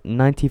it is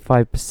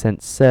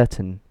 95%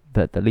 certain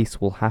that the Leafs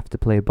will have to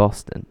play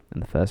Boston in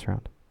the first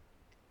round.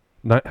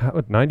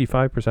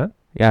 95%?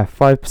 Yeah,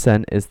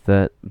 5% is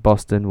that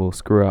Boston will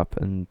screw up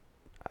and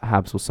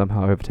Habs will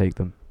somehow overtake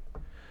them.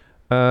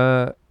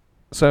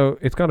 So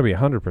it's got to be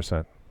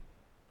 100%.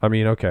 I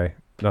mean, okay,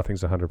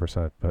 nothing's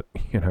 100%, but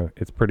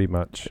it's pretty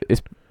much.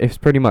 It's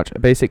pretty much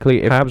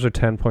basically. If Habs are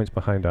 10 points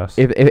behind us.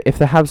 If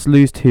the Habs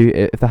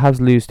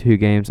lose 2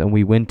 games and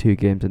we win 2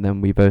 games and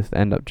then we both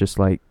end up just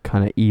like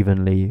kind of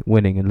evenly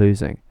winning and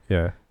losing.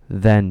 Yeah.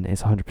 Then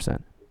it's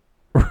 100%.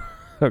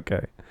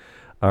 Okay.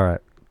 All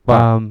right.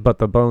 But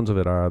the bones of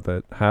it are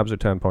that Habs are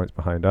 10 points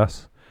behind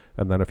us,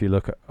 and then if you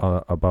look at,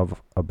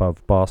 above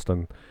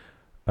Boston,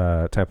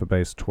 Tampa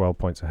Bay's 12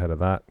 points ahead of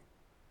that.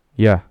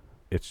 Yeah.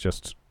 It's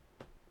just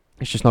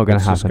not going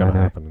to happen. It's just going to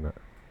happen, isn't it?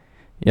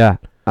 Yeah.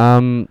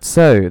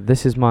 So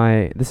this is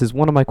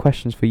one of my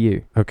questions for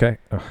you. Okay.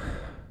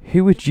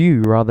 Who would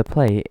you rather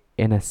play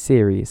in a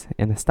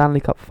Stanley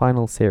Cup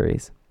final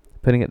series?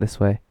 Putting it this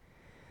way.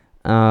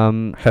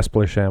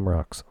 Hespeler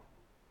Shamrocks.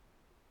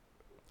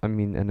 I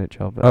mean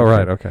NHL. But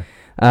right. Okay.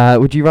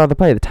 Would you rather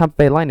play the Tampa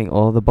Bay Lightning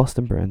or the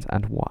Boston Bruins,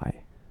 and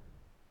why?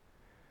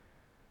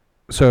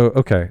 So,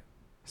 okay.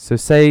 So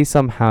say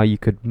somehow you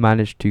could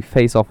manage to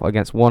face off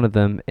against one of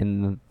them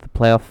in the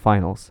playoff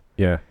finals.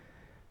 Yeah.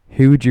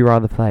 Who would you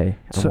rather play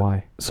and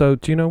why? So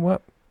do you know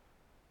what?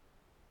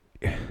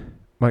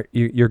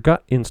 Your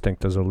gut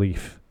instinct as a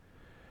Leaf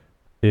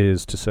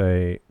is to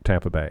say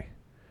Tampa Bay,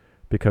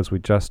 because we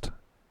just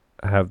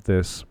have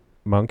this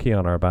monkey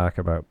on our back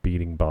about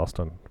beating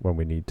Boston when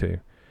we need to,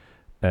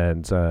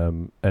 and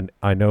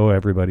I know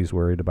everybody's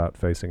worried about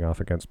facing off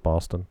against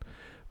Boston,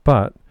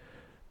 but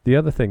the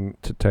other thing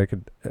to take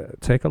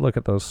a look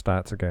at those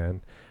stats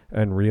again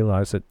and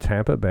realize that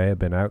Tampa Bay have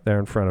been out there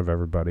in front of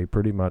everybody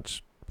pretty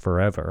much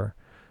forever,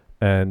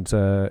 and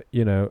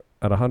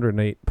at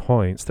 108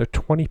 points, they're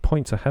 20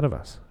 points ahead of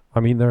us. I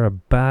mean, they're a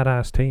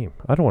badass team.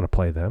 I don't want to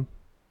play them.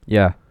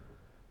 Yeah.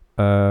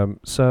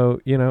 So,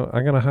 I'm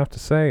going to have to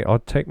say I'll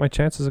take my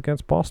chances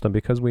against Boston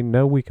because we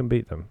know we can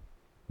beat them.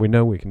 We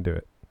know we can do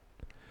it.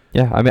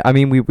 Yeah, I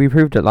mean we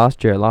proved it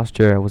last year. Last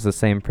year was the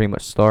same pretty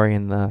much story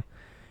in the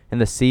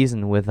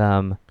season with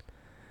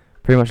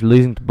pretty much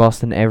losing to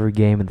Boston every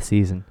game of the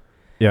season.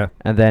 Yeah.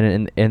 And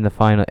then in the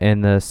final,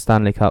 in the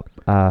Stanley Cup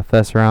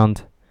first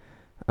round,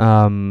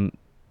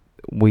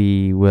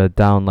 we were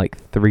down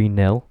like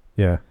 3-0.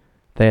 Yeah.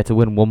 They had to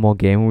win one more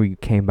game. We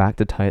came back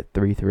to tie it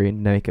 3-3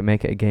 and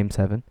make it a game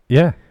 7.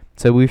 Yeah.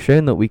 So we've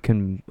shown that we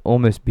can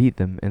almost beat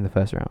them in the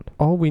first round.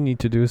 All we need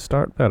to do is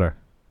start better.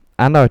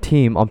 And our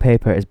team on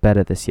paper is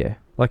better this year.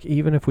 Like,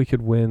 even if we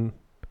could win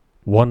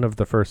one of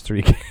the first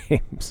 3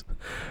 games,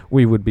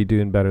 we would be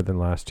doing better than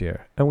last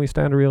year, and we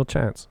stand a real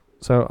chance.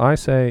 So I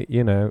say,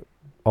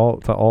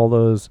 all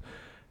those,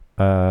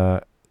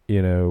 doom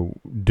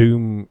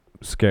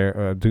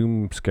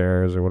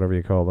scares or whatever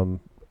you call them,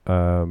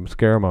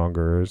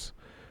 scaremongers,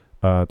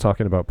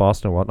 talking about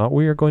Boston and whatnot.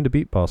 We are going to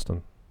beat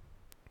Boston.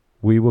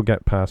 We will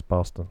get past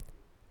Boston.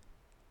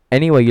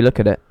 Anyway, you look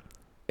at it.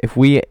 If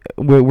we're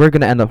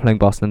going to end up playing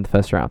Boston in the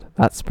first round.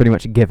 That's pretty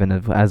much a given,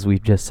 as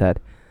we've just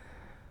said.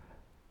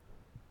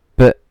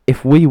 But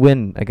if we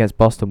win against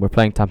Boston, we're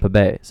playing Tampa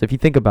Bay. So if you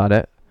think about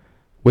it,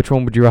 which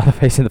one would you rather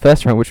face in the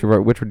first round? Which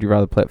would you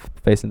rather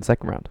face in the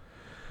second round?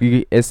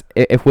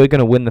 If we're going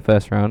to win the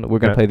first round, we're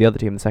going to play the other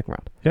team in the second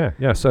round.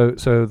 Yeah. So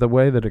the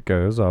way that it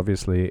goes,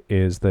 obviously,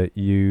 is that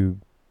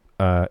you,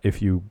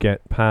 if you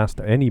get past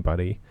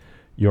anybody,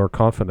 your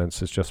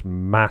confidence is just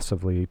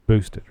massively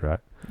boosted, right?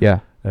 Yeah.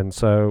 And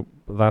so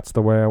that's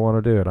the way I want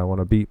to do it. I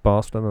want to beat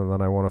Boston, and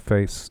then I want to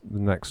face the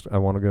next. I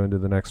want to go into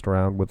the next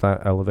round with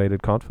that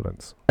elevated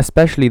confidence.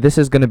 Especially, this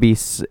is going to be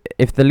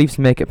if the Leafs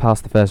make it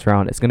past the first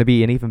round, it's going to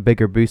be an even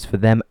bigger boost for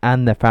them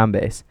and their fan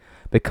base,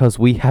 because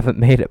we haven't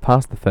made it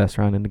past the first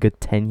round in a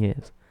good 10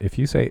 years. If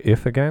you say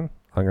 "if" again,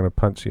 I'm going to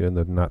punch you in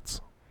the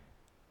nuts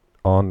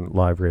on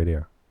live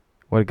radio.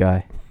 What a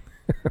guy.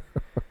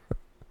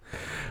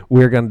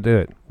 We're going to do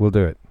it. We'll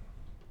do it.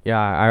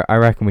 Yeah, I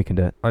reckon we can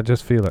do it. I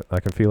just feel it. I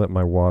can feel it in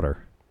my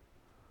water.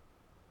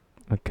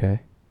 Okay.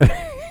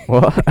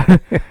 What?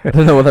 I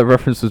don't know what that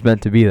reference was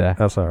meant to be there.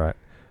 That's all right.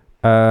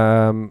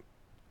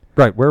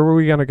 Right, where were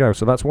we going to go?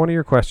 So that's one of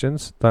your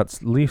questions.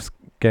 That's Leafs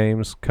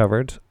games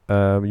covered.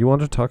 You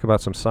wanted to talk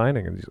about some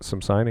signing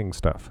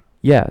stuff.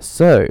 Yeah,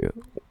 so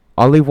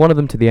I'll leave one of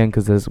them to the end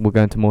because we're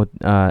going to more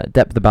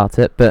depth about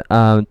it. But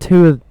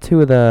two of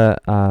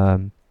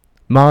the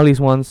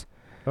Marley's ones.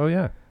 Oh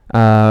yeah.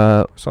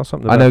 Saw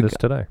something about this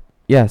today.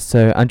 Yeah,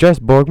 so Andreas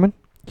Borgman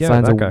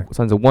signs a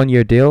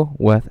 1-year deal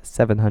worth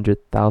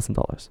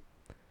 $700,000.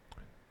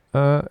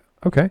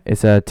 Okay.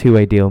 It's a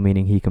 2-way deal,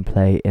 meaning he can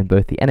play in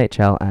both the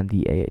NHL and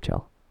the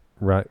AHL.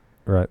 Right,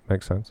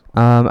 makes sense.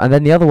 And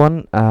then the other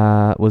one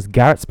was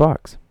Garrett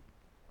Sparks,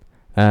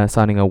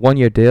 signing a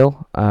 1-year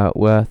deal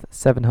worth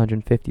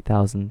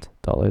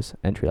 $750,000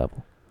 entry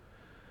level.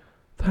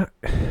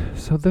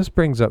 So this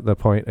brings up the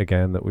point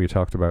again that we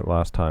talked about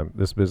last time.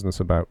 This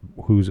business about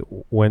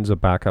when's a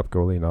backup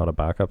goalie not a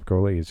backup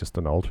goalie, is just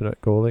an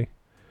alternate goalie.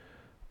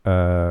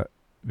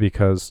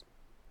 Because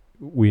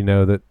we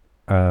know that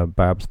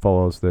Babs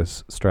follows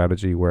this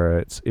strategy where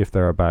it's if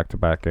there are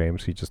back-to-back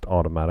games, he just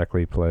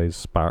automatically plays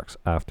Sparks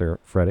after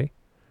Freddie.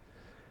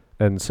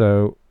 And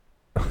so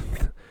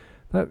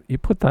that you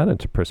put that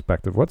into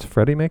perspective. What's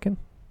Freddie making?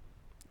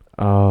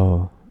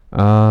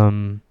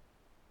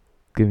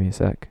 Give me a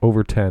sec.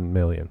 Over 10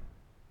 million.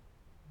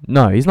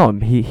 No, he's not.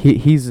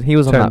 He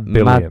was on that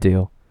mad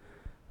deal.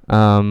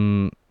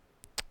 Do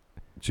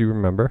you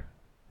remember?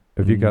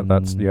 Have you got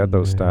that? You had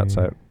those stats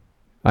out.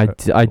 I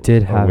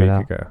did have a it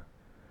week ago.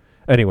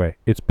 Anyway,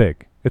 it's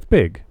big. It's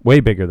big.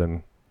 Way bigger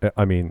than.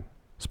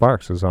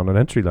 Sparks is on an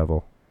entry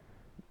level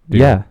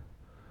deal. Yeah.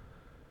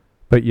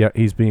 But yet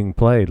he's being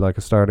played like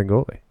a starting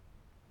goalie.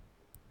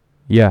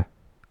 Yeah.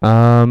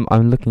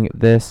 I'm looking at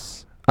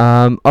this.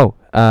 5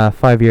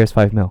 years,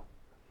 $5 million.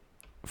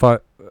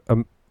 5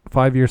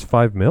 years,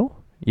 $5 million?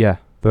 Yeah.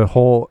 The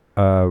whole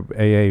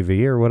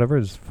AAV or whatever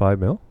is $5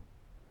 million?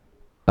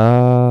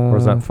 Or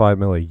is that $5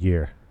 million a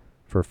year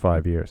for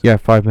 5 years? Yeah,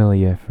 $5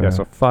 million a year. Yeah,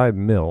 so $5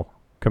 million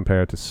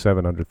compared to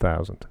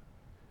 $700,000,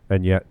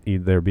 and yet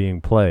they're being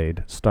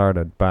played,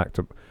 started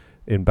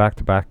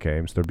back-to-back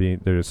games.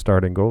 They're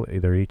starting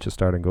goalie. They're each a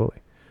starting goalie.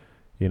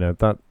 You know,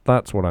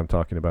 that's what I'm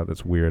talking about.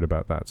 That's weird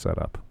about that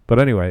setup. But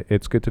anyway,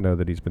 it's good to know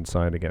that he's been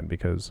signed again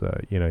because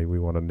you know, we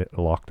want to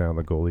lock down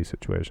the goalie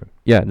situation.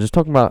 Yeah, just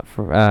talking about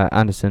for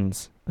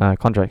Anderson's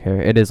contract here.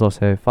 It is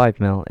also 5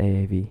 mil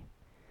AAV.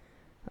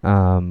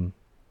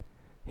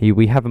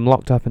 We have him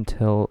locked up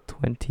until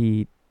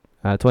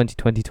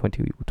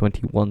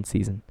 2020-2021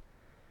 season.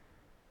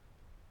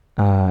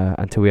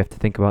 Until we have to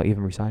think about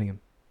even re-signing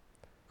him.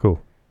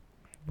 Cool.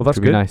 Well, that's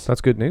Could be good. nice.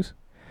 That's good news.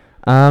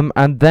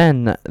 And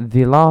then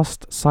the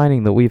last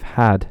signing that we've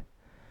had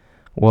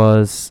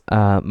was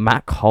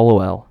Matt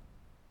Hollowell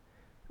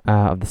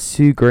of the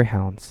Sioux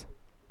Greyhounds.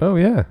 Oh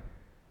yeah,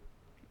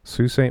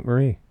 Sault Ste.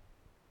 Marie.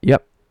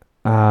 Yep.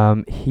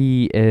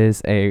 He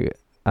is a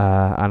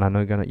and I know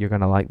you're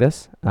gonna like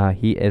this.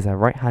 He is a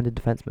right-handed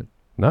defenseman.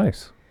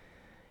 Nice.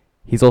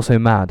 He's also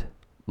mad,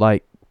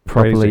 like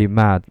properly Crazy.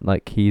 mad.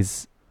 Like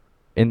he's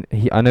in.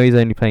 I know he's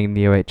only playing in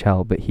the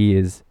OHL, but he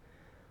is,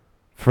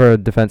 for a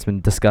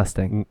defenseman,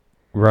 disgusting.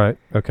 Right.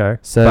 Okay.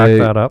 So Back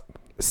that up.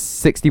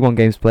 61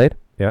 games played.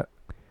 Yeah.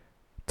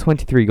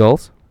 23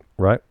 goals.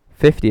 Right.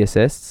 50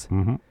 assists.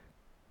 Mm-hmm.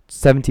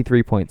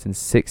 73 points in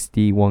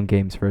 61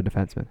 games for a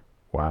defenseman.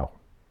 Wow.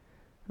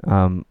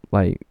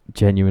 Like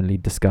genuinely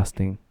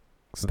disgusting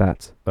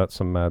stats. That's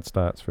some mad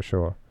stats for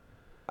sure.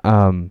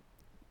 And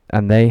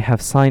they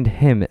have signed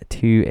him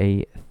to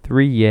a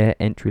 3-year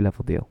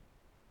entry-level deal.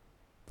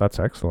 That's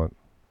excellent.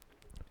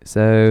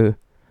 So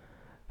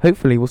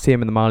hopefully we'll see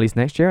him in the Marlies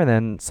next year, and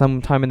then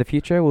sometime in the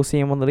future we'll see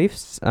him on the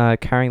Leafs,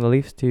 carrying the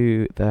Leafs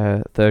to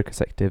the 3rd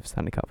consecutive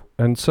Stanley Cup.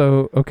 And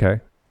so, okay.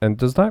 And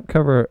does that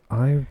cover...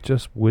 I'm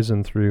just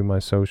whizzing through my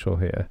social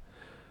here.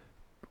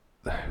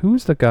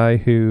 Who's the guy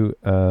who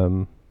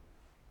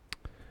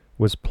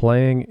was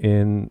playing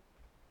in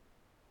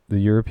the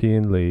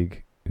European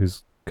League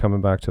who's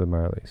coming back to the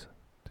Marlies?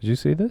 Did you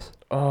see this?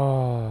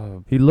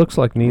 Oh, He looks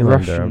like Nylander. I'm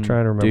Russian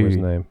trying to remember his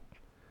dude. name.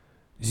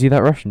 you see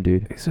that Russian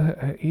dude?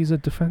 He's a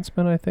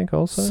defenseman, I think,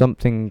 also.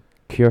 Something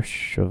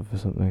Kyrshev or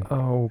something.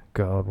 Oh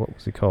God, what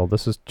was he called?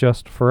 This is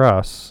just for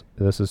us.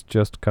 This has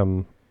just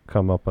come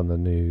up on the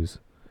news.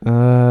 Is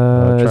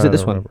trying it to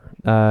this one?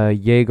 remember.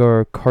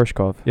 Yegor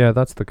Korshkov. Yeah,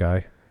 that's the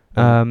guy.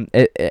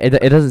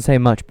 It doesn't say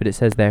much, but it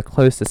says they're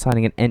close to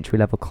signing an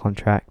entry-level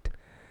contract.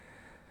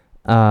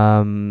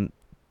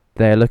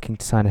 They're looking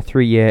to sign a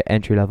 3-year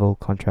entry-level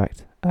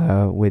contract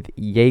with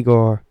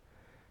Yegor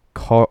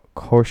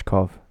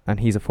Korshkov, and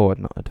he's a forward,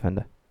 not a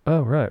defender.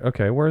 Oh right,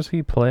 okay. Where is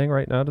he playing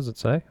right now? Does it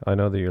say? I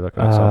know that you're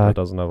looking at something that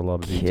doesn't have a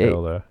lot of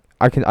detail there.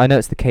 I know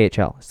it's the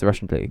KHL. It's the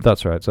Russian league.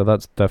 That's right. So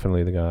that's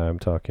definitely the guy I'm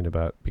talking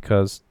about.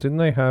 Because didn't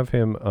they have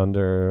him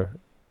under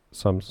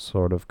some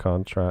sort of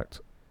contract?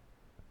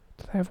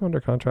 Did they have him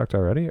under contract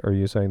already? Or are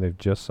you saying they've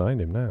just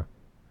signed him now?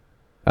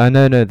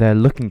 No, they're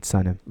looking to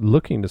sign him.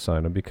 Looking to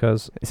sign him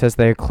because... It says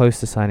they're close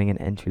to signing an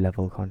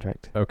entry-level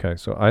contract. Okay,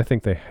 so I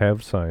think they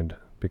have signed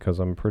because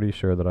I'm pretty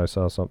sure that I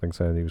saw something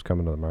saying he was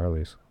coming to the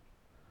Marlies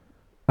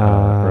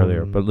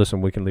earlier. But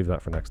listen, we can leave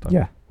that for next time.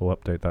 Yeah. We'll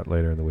update that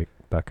later in the week.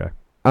 That guy.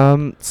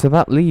 So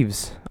that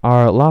leaves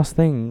our last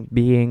thing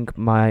being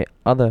my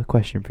other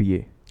question for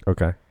you.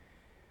 Okay.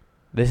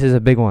 This is a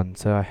big one,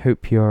 so I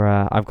hope you're.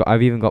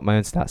 I've even got my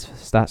own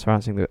stats for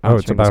answering the. Oh,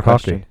 it's answering this about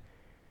question. hockey.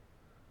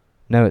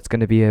 No, it's going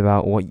to be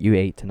about what you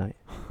ate tonight.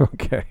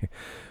 Okay.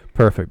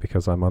 Perfect,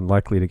 because I'm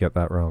unlikely to get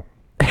that wrong.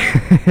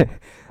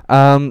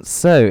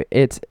 So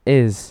it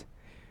is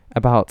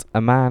about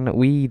a man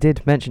we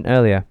did mention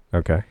earlier.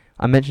 Okay.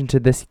 I mentioned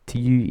this to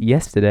you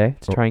yesterday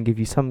to Oh. try and give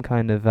you some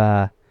kind of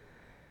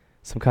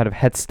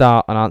head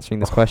start on answering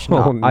this question.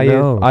 Oh, I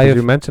no. have Did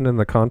you mention in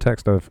the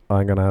context of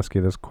I'm going to ask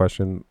you this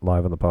question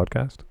live on the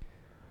podcast?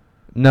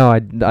 No, I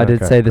did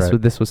Okay, say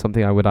great. this was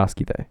something I would ask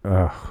you though.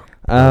 Oh,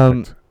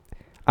 perfect.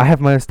 I have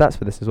my own stats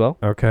for this as well.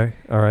 Okay.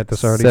 All right.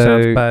 This already So-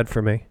 sounds bad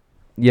for me.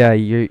 Yeah,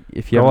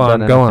 if you Go haven't on,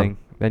 done go on. anything,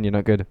 then you're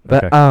not good.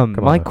 But Okay, come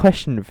my on.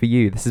 question for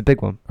you, this is a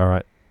big one. All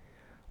right.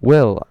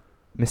 Will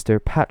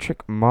Mr.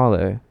 Patrick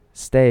Marleau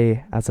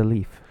stay as a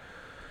Leaf?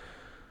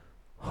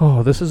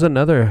 Oh, this is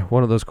another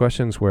one of those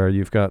questions where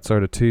you've got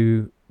sort of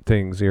two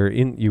things.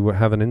 You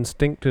have an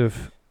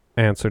instinctive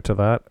answer to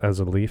that as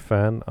a Leaf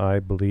fan, I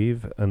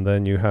believe, and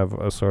then you have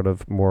a sort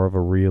of more of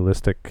a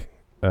realistic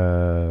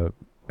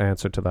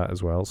answer to that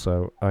as well.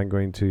 So I'm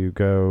going to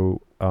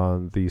go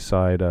on the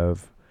side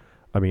of,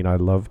 I mean, I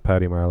love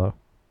Paddy Marleau,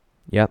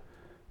 Yep.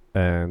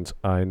 and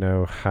I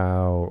know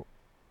how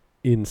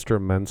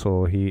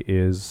instrumental he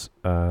is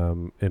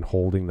in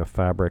holding the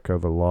fabric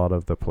of a lot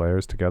of the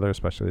players together,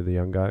 especially the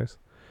young guys.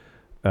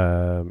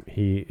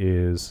 He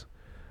is,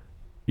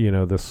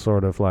 this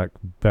sort of like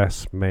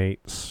best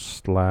mate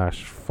 /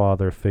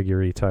 father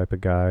figure type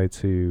of guy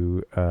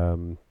to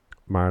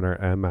Marner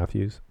and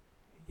Matthews.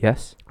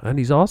 Yes. And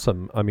he's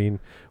awesome. I mean,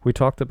 we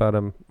talked about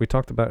him. We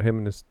talked about him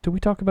and his. Did we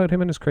talk about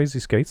him and his crazy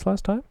skates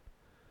last time?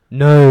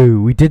 No,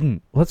 we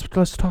didn't. Let's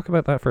talk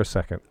about that for a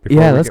second.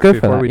 Yeah, let's go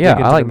for that. Yeah,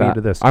 I like the meat that.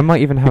 of this. I might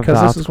even have Because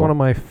that this is article. one of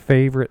my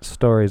favorite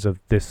stories of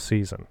this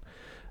season.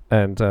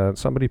 And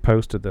somebody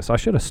posted this. I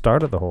should have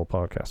started the whole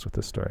podcast with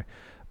this story.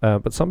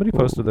 But somebody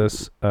posted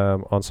this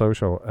on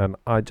social, and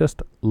I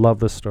just love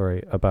this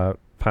story about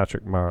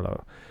Patrick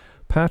Marleau.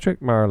 Patrick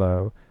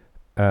Marleau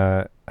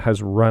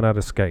has run out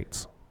of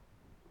skates.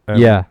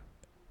 Yeah.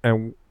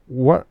 And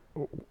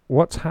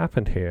what's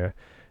happened here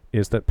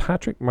is that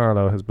Patrick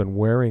Marleau has been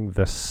wearing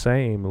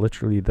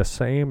literally the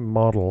same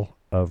model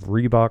of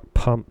Reebok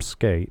pump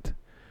skate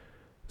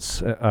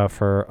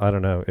for, I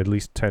don't know, at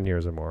least 10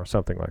 years or more,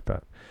 something like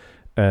that.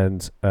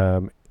 And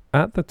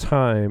at the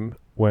time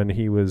when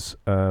he was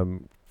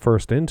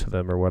first into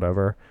them or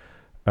whatever,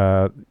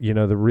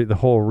 the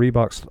whole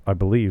Reebok, I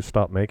believe,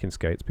 stopped making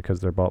skates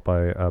because they're bought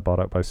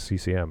out by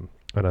CCM.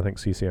 And I think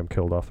CCM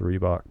killed off the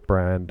Reebok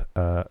brand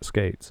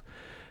skates.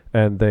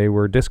 And they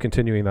were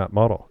discontinuing that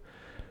model.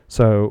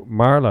 So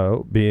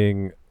Marleau,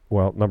 being,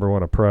 well, number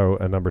one, a pro,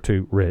 and number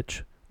two,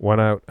 rich, went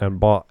out and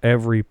bought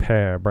every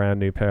brand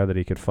new pair that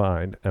he could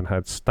find, and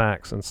had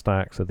stacks and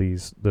stacks of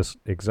this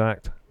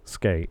exact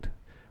skate,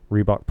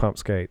 Reebok pump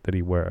skate, that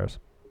he wears.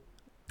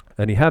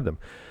 And he had them.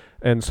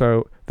 And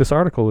so this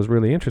article was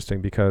really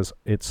interesting because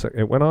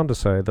it went on to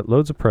say that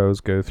loads of pros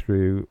go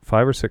through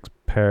 5 or 6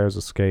 pairs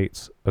of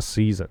skates a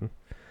season.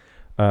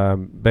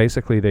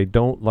 Basically, they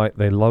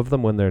love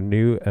them when they're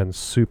new and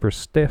super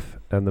stiff,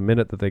 and the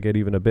minute that they get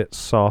even a bit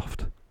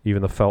soft,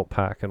 even the felt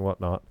pack and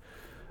whatnot,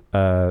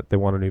 they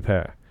want a new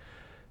pair.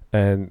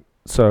 And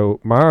so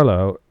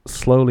Marleau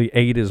slowly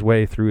ate his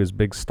way through his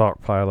big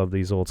stockpile of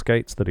these old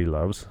skates that he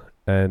loves,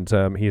 and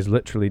he's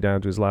literally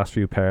down to his last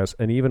few pairs.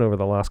 And even over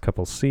the last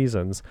couple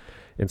seasons,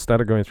 instead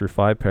of going through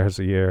 5 pairs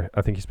a year,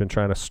 I think he's been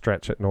trying to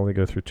stretch it and only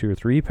go through 2 or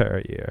 3 pair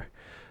a year.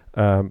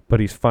 But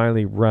he's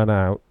finally run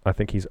out. I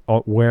think he's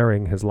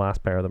wearing his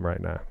last pair of them right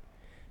now.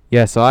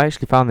 Yeah, so I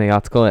actually found the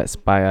article. It's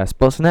by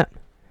Sportsnet.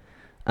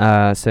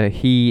 So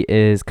he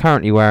is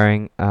currently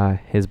wearing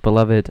his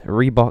beloved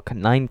Reebok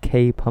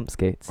 9K pump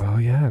skates. Oh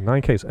yeah,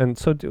 9Ks. And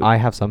so I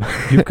have some.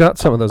 You've got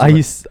some of those.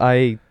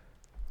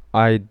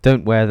 I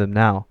don't wear them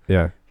now.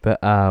 Yeah.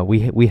 But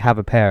we have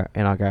a pair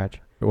in our garage.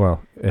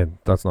 Well, and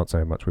that's not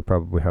saying much. We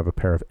probably have a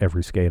pair of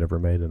every skate ever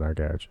made in our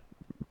garage.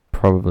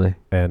 Probably.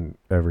 And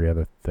every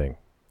other thing.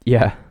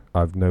 Yeah.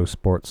 I've no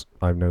sports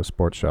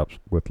shops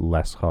with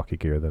less hockey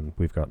gear than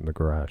we've got in the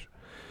garage.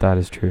 That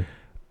is true.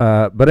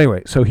 But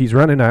anyway, so he's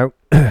running out,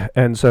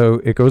 and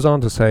so it goes on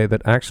to say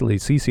that actually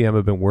CCM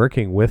have been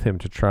working with him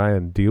to try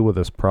and deal with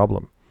this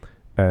problem.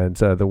 And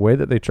the way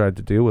that they tried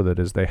to deal with it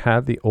is they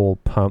had the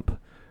old pump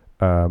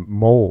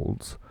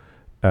molds,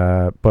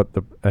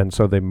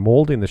 so they're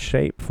molding the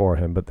shape for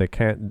him, but they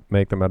can't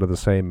make them out of the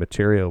same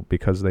material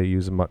because they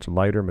use a much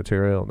lighter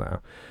material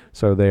now.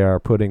 So they are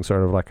putting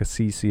sort of like a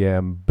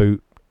CCM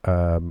boot,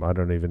 I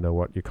don't even know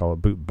what you call it,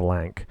 boot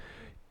blank,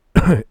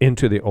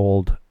 into the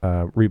old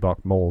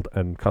Reebok mold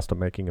and custom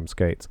making him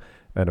skates.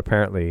 And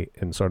apparently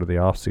in sort of the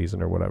off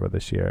season or whatever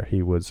this year,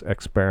 he was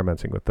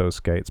experimenting with those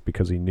skates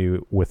because he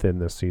knew within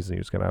this season he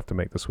was going to have to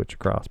make the switch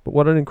across. But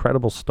what an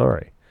incredible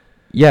story.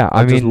 Yeah,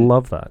 I mean, just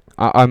love that.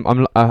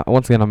 I'm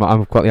once again,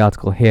 I've got the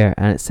article here,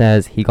 and it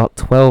says he got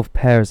 12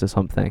 pairs or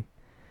something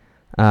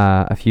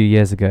a few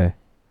years ago.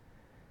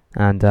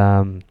 And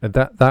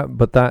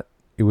that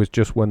it was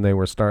just when he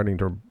was starting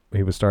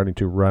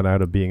to run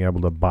out of being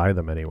able to buy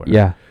them anywhere.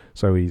 Yeah.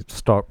 So he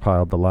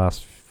stockpiled the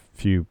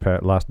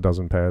last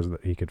dozen pairs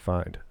that he could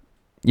find.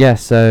 Yeah.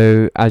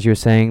 So as you were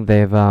saying,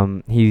 they've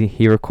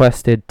he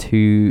requested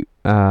to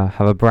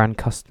have a brand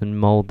custom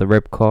mold the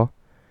rib core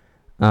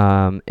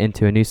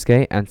into a new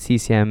skate, and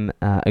CCM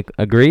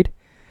agreed.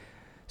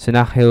 So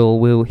now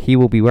he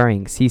will be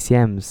wearing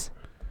CCMs.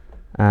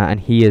 And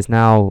he is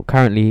now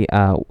currently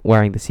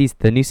wearing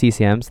the new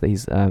CCMs that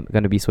he's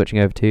going to be switching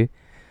over to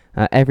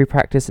every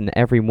practice and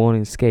every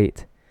morning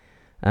skate,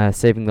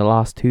 saving the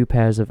last 2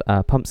 pairs of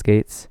pump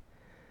skates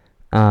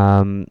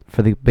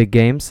for the big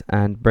games,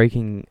 and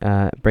breaking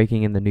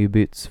in the new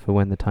boots for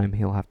when the time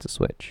he'll have to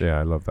switch. Yeah,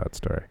 I love that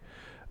story.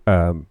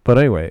 But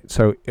anyway,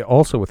 so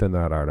also within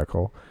that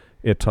article,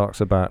 it talks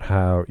about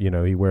how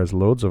he wears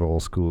loads of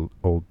old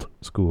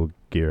school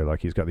gear,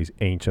 like he's got these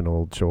ancient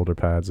old shoulder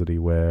pads that he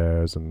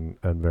wears, and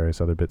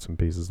various other bits and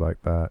pieces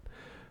like that,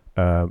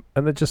 and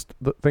then just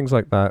things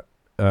like that.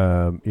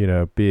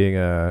 Being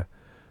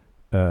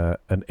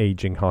an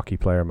aging hockey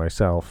player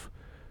myself,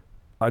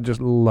 I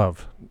just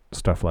love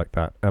stuff like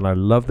that, and I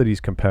love that he's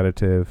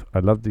competitive. I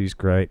love that he's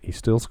great. He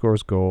still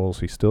scores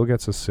goals. He still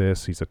gets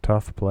assists. He's a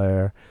tough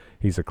player.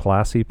 He's a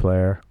classy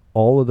player.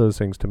 All of those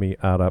things to me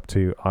add up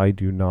to I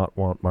do not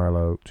want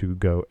Marleau to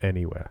go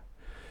anywhere.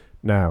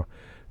 Now,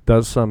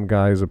 does some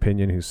guy's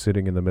opinion who's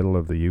sitting in the middle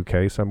of the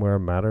UK somewhere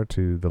matter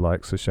to the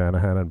likes of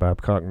Shanahan and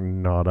Babcock?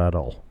 Not at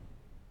all.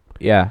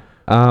 Yeah.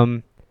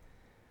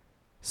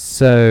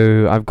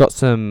 So I've got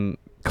some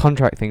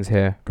contract things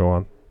here. Go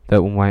on.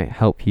 That might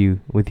help you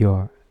with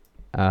your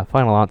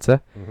final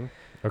answer. Mm-hmm.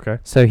 Okay.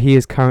 So he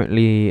is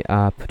currently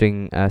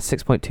putting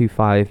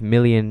 $6.25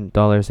 million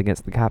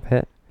against the cap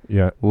hit.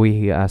 Yeah.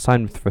 We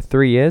signed him for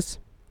 3 years.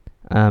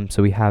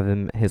 So we have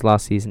him, his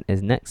last season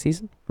is next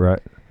season.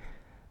 Right.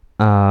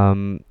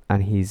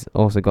 And he's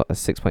also got a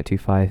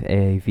 6.25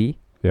 AAV.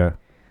 Yeah.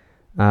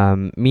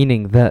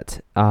 meaning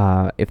that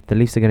if the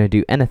Leafs are going to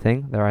do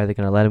anything, they're either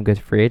going to let him go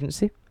to free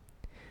agency,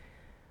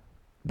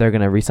 they're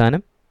going to re-sign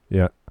him,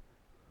 Yeah.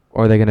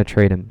 or they're going to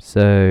trade him.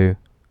 So,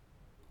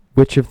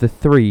 which of the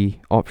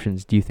three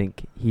options do you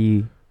think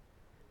he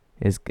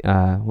is?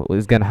 What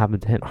is going to happen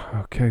to him?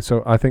 Okay,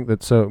 so I think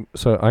that so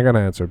I'm gonna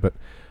answer, but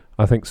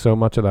I think so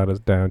much of that is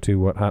down to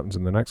what happens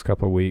in the next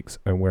couple of weeks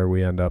and where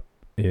we end up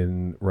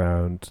in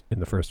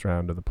the first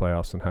round of the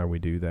playoffs and how we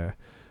do there.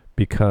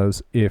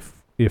 Because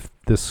if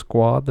the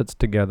squad that's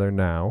together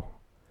now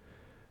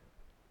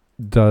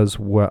does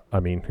what, I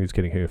mean, who's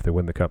kidding who? If they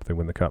win the cup, they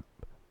win the cup.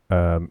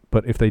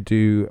 But if they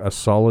do a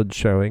solid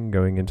showing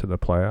going into the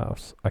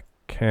playoffs, I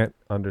can't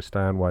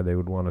understand why they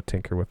would want to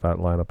tinker with that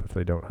lineup if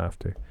they don't have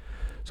to.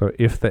 So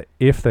if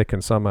they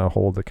can somehow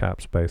hold the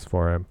cap space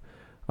for him,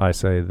 I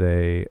say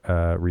they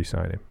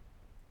re-sign him.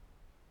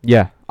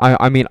 Yeah,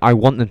 I mean, I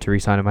want them to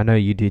re-sign him. I know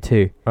you do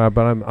too. But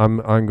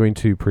I'm going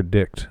to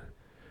predict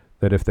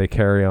that if they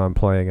carry on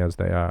playing as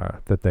they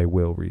are, that they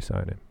will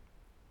re-sign him.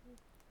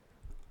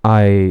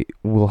 I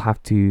will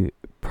have to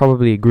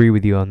probably agree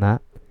with you on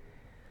that.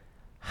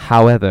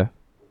 However,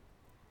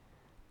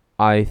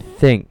 I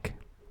think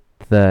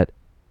that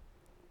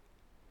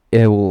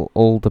it will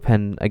all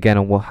depend again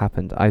on what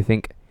happened. I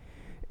think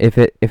if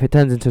it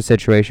turns into a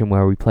situation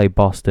where we play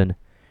Boston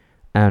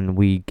and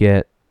we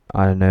get,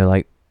 I don't know,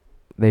 like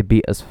they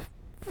beat us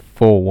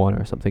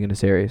 4-1 or something in a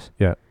series.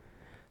 Yeah.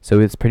 So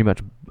it's pretty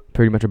much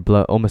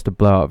almost a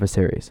blowout of a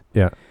series.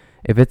 Yeah.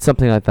 If it's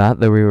something like that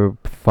we were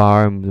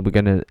far and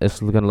it's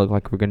gonna look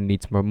like we're gonna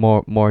need some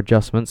more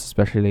adjustments,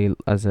 especially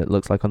as it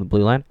looks like on the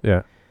blue line.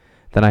 Yeah.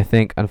 Then I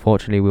think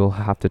unfortunately we'll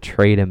have to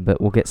trade him,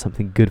 but we'll get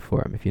something good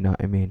for him, if you know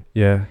what I mean.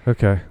 Yeah.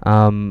 Okay.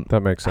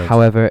 That makes sense.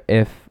 However,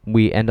 if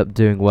we end up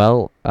doing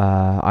well,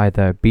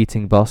 either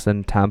beating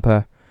Boston,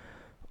 Tampa,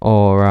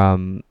 or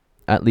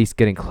at least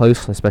getting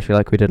close, especially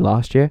like we did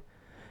last year.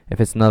 If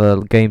it's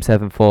another Game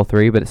 7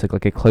 4-3, but it's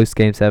like a close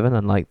Game 7,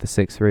 unlike the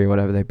 6-3 or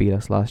whatever they beat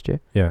us last year.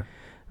 Yeah.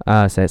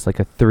 So it's like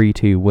a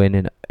 3-2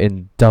 win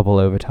in double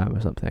overtime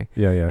or something.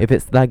 Yeah. Yeah. If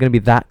it's going to be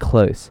that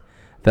close,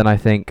 then I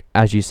think,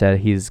 as you said,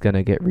 he's going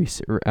to get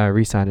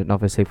re-signed. And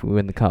obviously, if we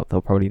win the cup,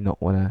 they'll probably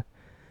not want to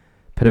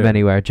put him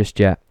anywhere just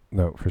yet.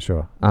 No, for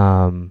sure.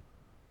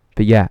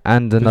 But yeah,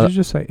 and Did another. you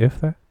just say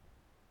if there?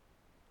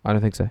 I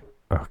don't think so.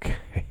 Okay.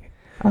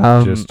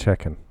 Just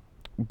checking.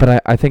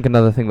 But I think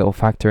another thing that will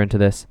factor into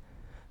this,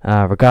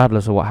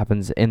 regardless of what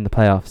happens in the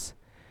playoffs,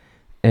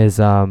 is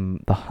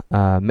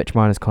the Mitch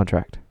Marner's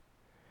contract.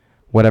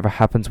 Whatever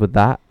happens with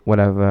that,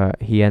 whatever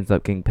he ends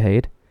up getting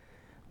paid,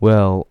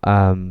 will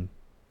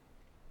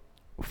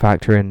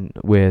factor in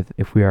with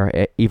if we are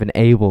even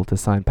able to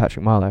sign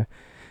Patrick Marleau.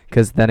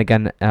 Because then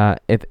again,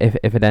 if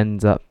it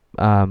ends up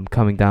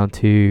coming down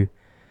to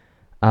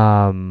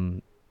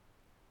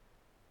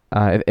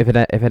if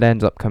it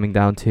ends up coming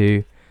down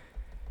to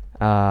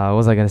what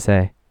was I going to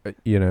say?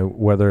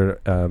 Whether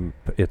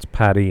it's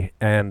Paddy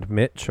and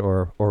Mitch,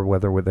 or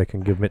whether they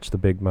can give Mitch the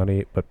big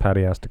money, but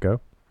Paddy has to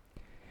go.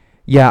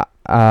 Yeah.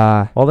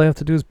 All they have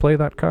to do is play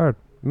that card.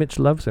 Mitch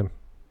loves him.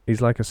 He's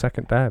like a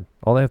second dad.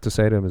 All they have to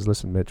say to him is,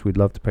 listen, Mitch, we'd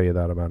love to pay you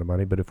that amount of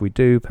money, but if we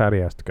do,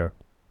 Paddy has to go.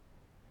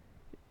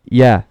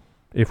 Yeah.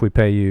 If we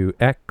pay you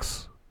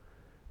X,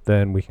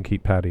 then we can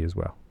keep Paddy as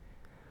well.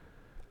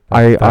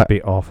 That'd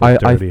be awful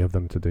dirty of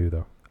them to do,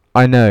 though.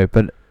 I know,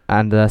 but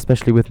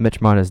especially with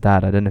Mitch Marner's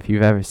dad, I don't know if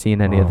you've ever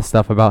seen any of the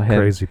stuff about him.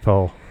 Crazy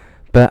Paul.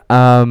 But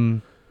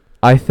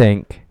I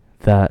think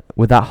that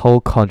with that whole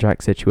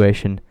contract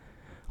situation,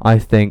 I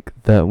think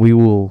that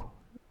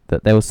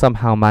they will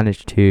somehow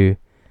manage to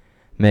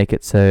make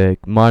it so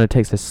Marner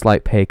takes a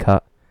slight pay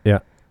cut. Yeah.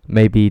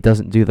 Maybe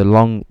doesn't do the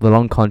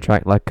long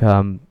contract like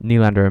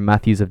Nylander and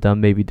Matthews have done.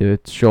 Maybe do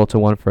a shorter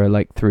one for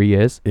like 3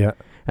 years. Yeah.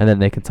 And then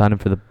they can sign him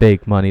for the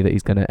big money that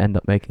he's going to end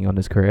up making on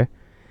his career.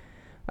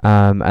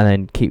 And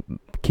then keep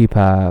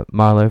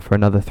Marleau for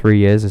another 3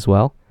 years as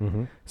well.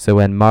 Mm-hmm. So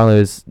when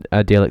Marleau's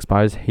deal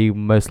expires, he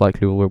most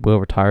likely will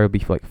retire. He'll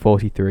be like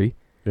 43.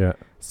 Yeah.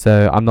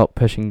 So I'm not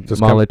pushing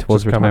Marleau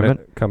towards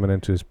retirement. Coming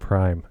into his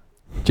prime.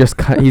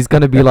 He's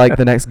going to be like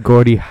the next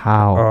Gordie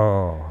Howe.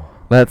 Oh.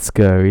 Let's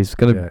go. He's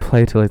going to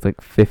play till he's like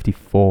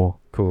 54.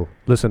 Cool.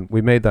 Listen,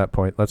 we made that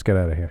point. Let's get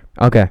out of here.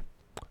 Okay.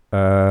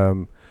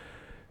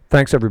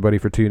 Thanks everybody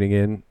for tuning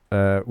in.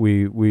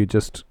 We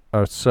just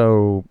are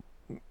so,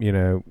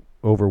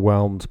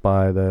 overwhelmed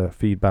by the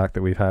feedback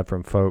that we've had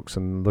from folks,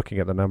 and looking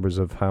at the numbers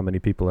of how many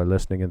people are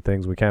listening and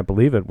things. We can't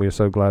believe it. We're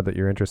so glad that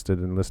you're interested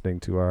in listening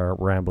to our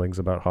ramblings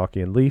about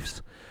hockey and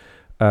Leafs.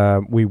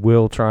 We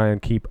will try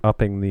and keep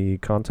upping the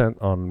content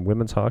on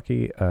women's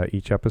hockey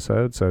each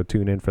episode, so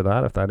tune in for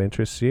that if that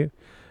interests you.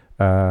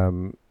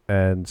 And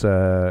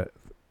a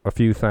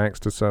few thanks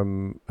to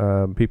some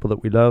people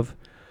that we love.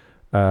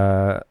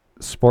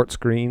 Sports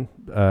Screen,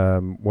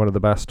 one of the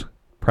best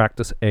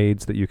practice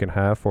aids that you can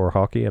have for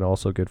hockey, and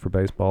also good for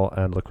baseball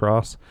and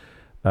lacrosse.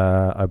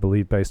 I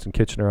believe based in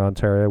Kitchener,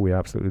 Ontario. We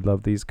absolutely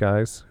love these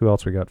guys. Who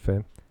else we got,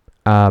 Finn?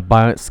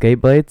 Bionic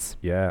Skate Blades.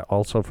 Yeah,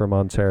 also from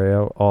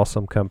Ontario.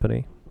 Awesome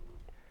company.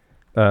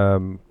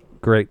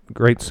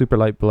 great super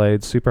light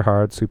blades, super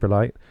hard, super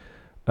light.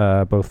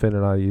 Both Finn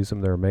and I use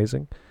them; they're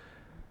amazing.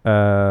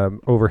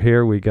 Over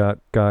here we got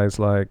guys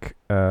like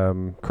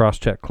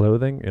Crosscheck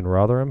Clothing in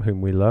Rotherham,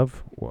 whom we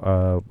love.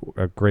 A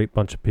great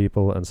bunch of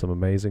people and some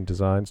amazing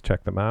designs.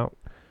 Check them out.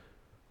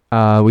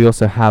 We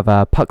also have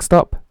Puck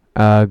Stop,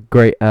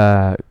 great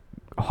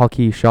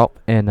hockey shop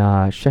in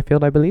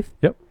Sheffield, I believe.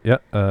 Yep. Yeah.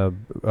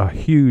 A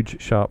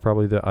huge shop,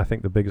 probably I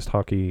think the biggest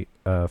hockey,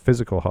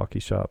 physical hockey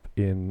shop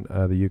in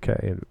the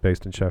UK,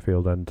 based in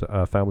Sheffield, and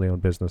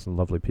family-owned business and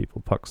lovely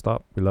people. Puck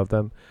Stop, we love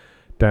them.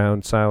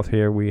 Down south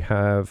here we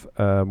have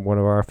one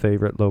of our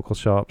favorite local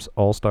shops,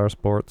 All Star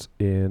Sports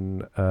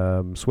in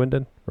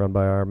Swindon, run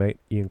by our mate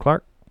Ian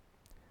Clark.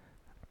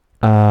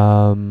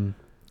 I'm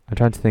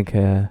trying to think.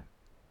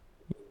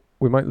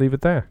 We might leave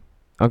it there.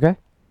 Okay.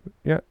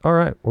 Yeah. All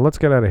right. Well, let's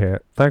get out of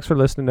here. Thanks for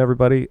listening,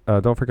 everybody.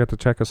 Don't forget to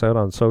check us out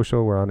on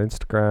social. We're on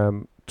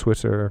Instagram,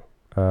 Twitter.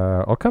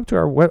 Or come to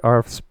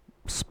our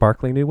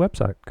sparkling new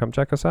website. Come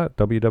check us out.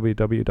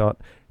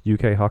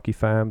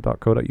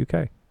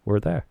 www.ukhockeyfam.co.uk. We're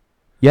there.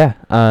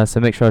 Yeah.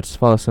 So make sure to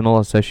follow us on all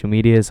our social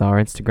medias,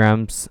 our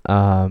Instagrams,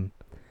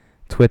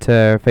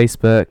 Twitter,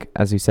 Facebook.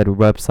 As you said, our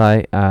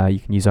website. You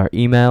can use our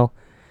email,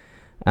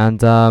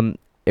 and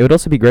it would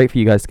also be great for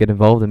you guys to get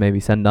involved and maybe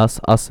send us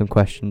some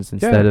questions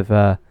instead of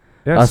us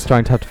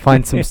trying to have to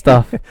find some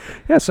stuff.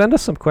 Yeah, send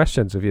us some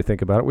questions if you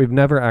think about it. We've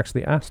never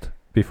actually asked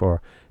before.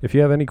 If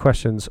you have any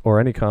questions or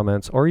any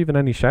comments or even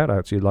any shout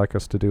outs you'd like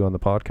us to do on the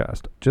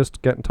podcast,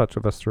 just get in touch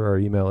with us through our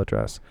email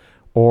address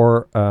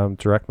or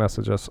direct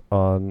message us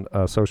on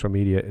social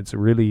media. It's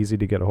really easy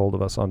to get a hold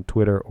of us on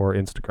Twitter or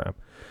Instagram.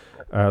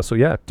 So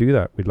yeah, do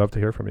that. We'd love to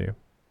hear from you.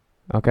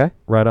 Okay.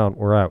 Right on.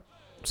 We're out.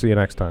 See you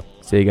next time.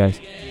 See you guys.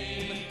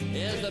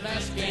 Is the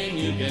best game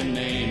you can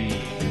name,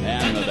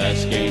 and the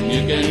best game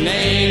you can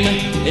name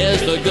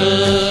is the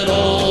good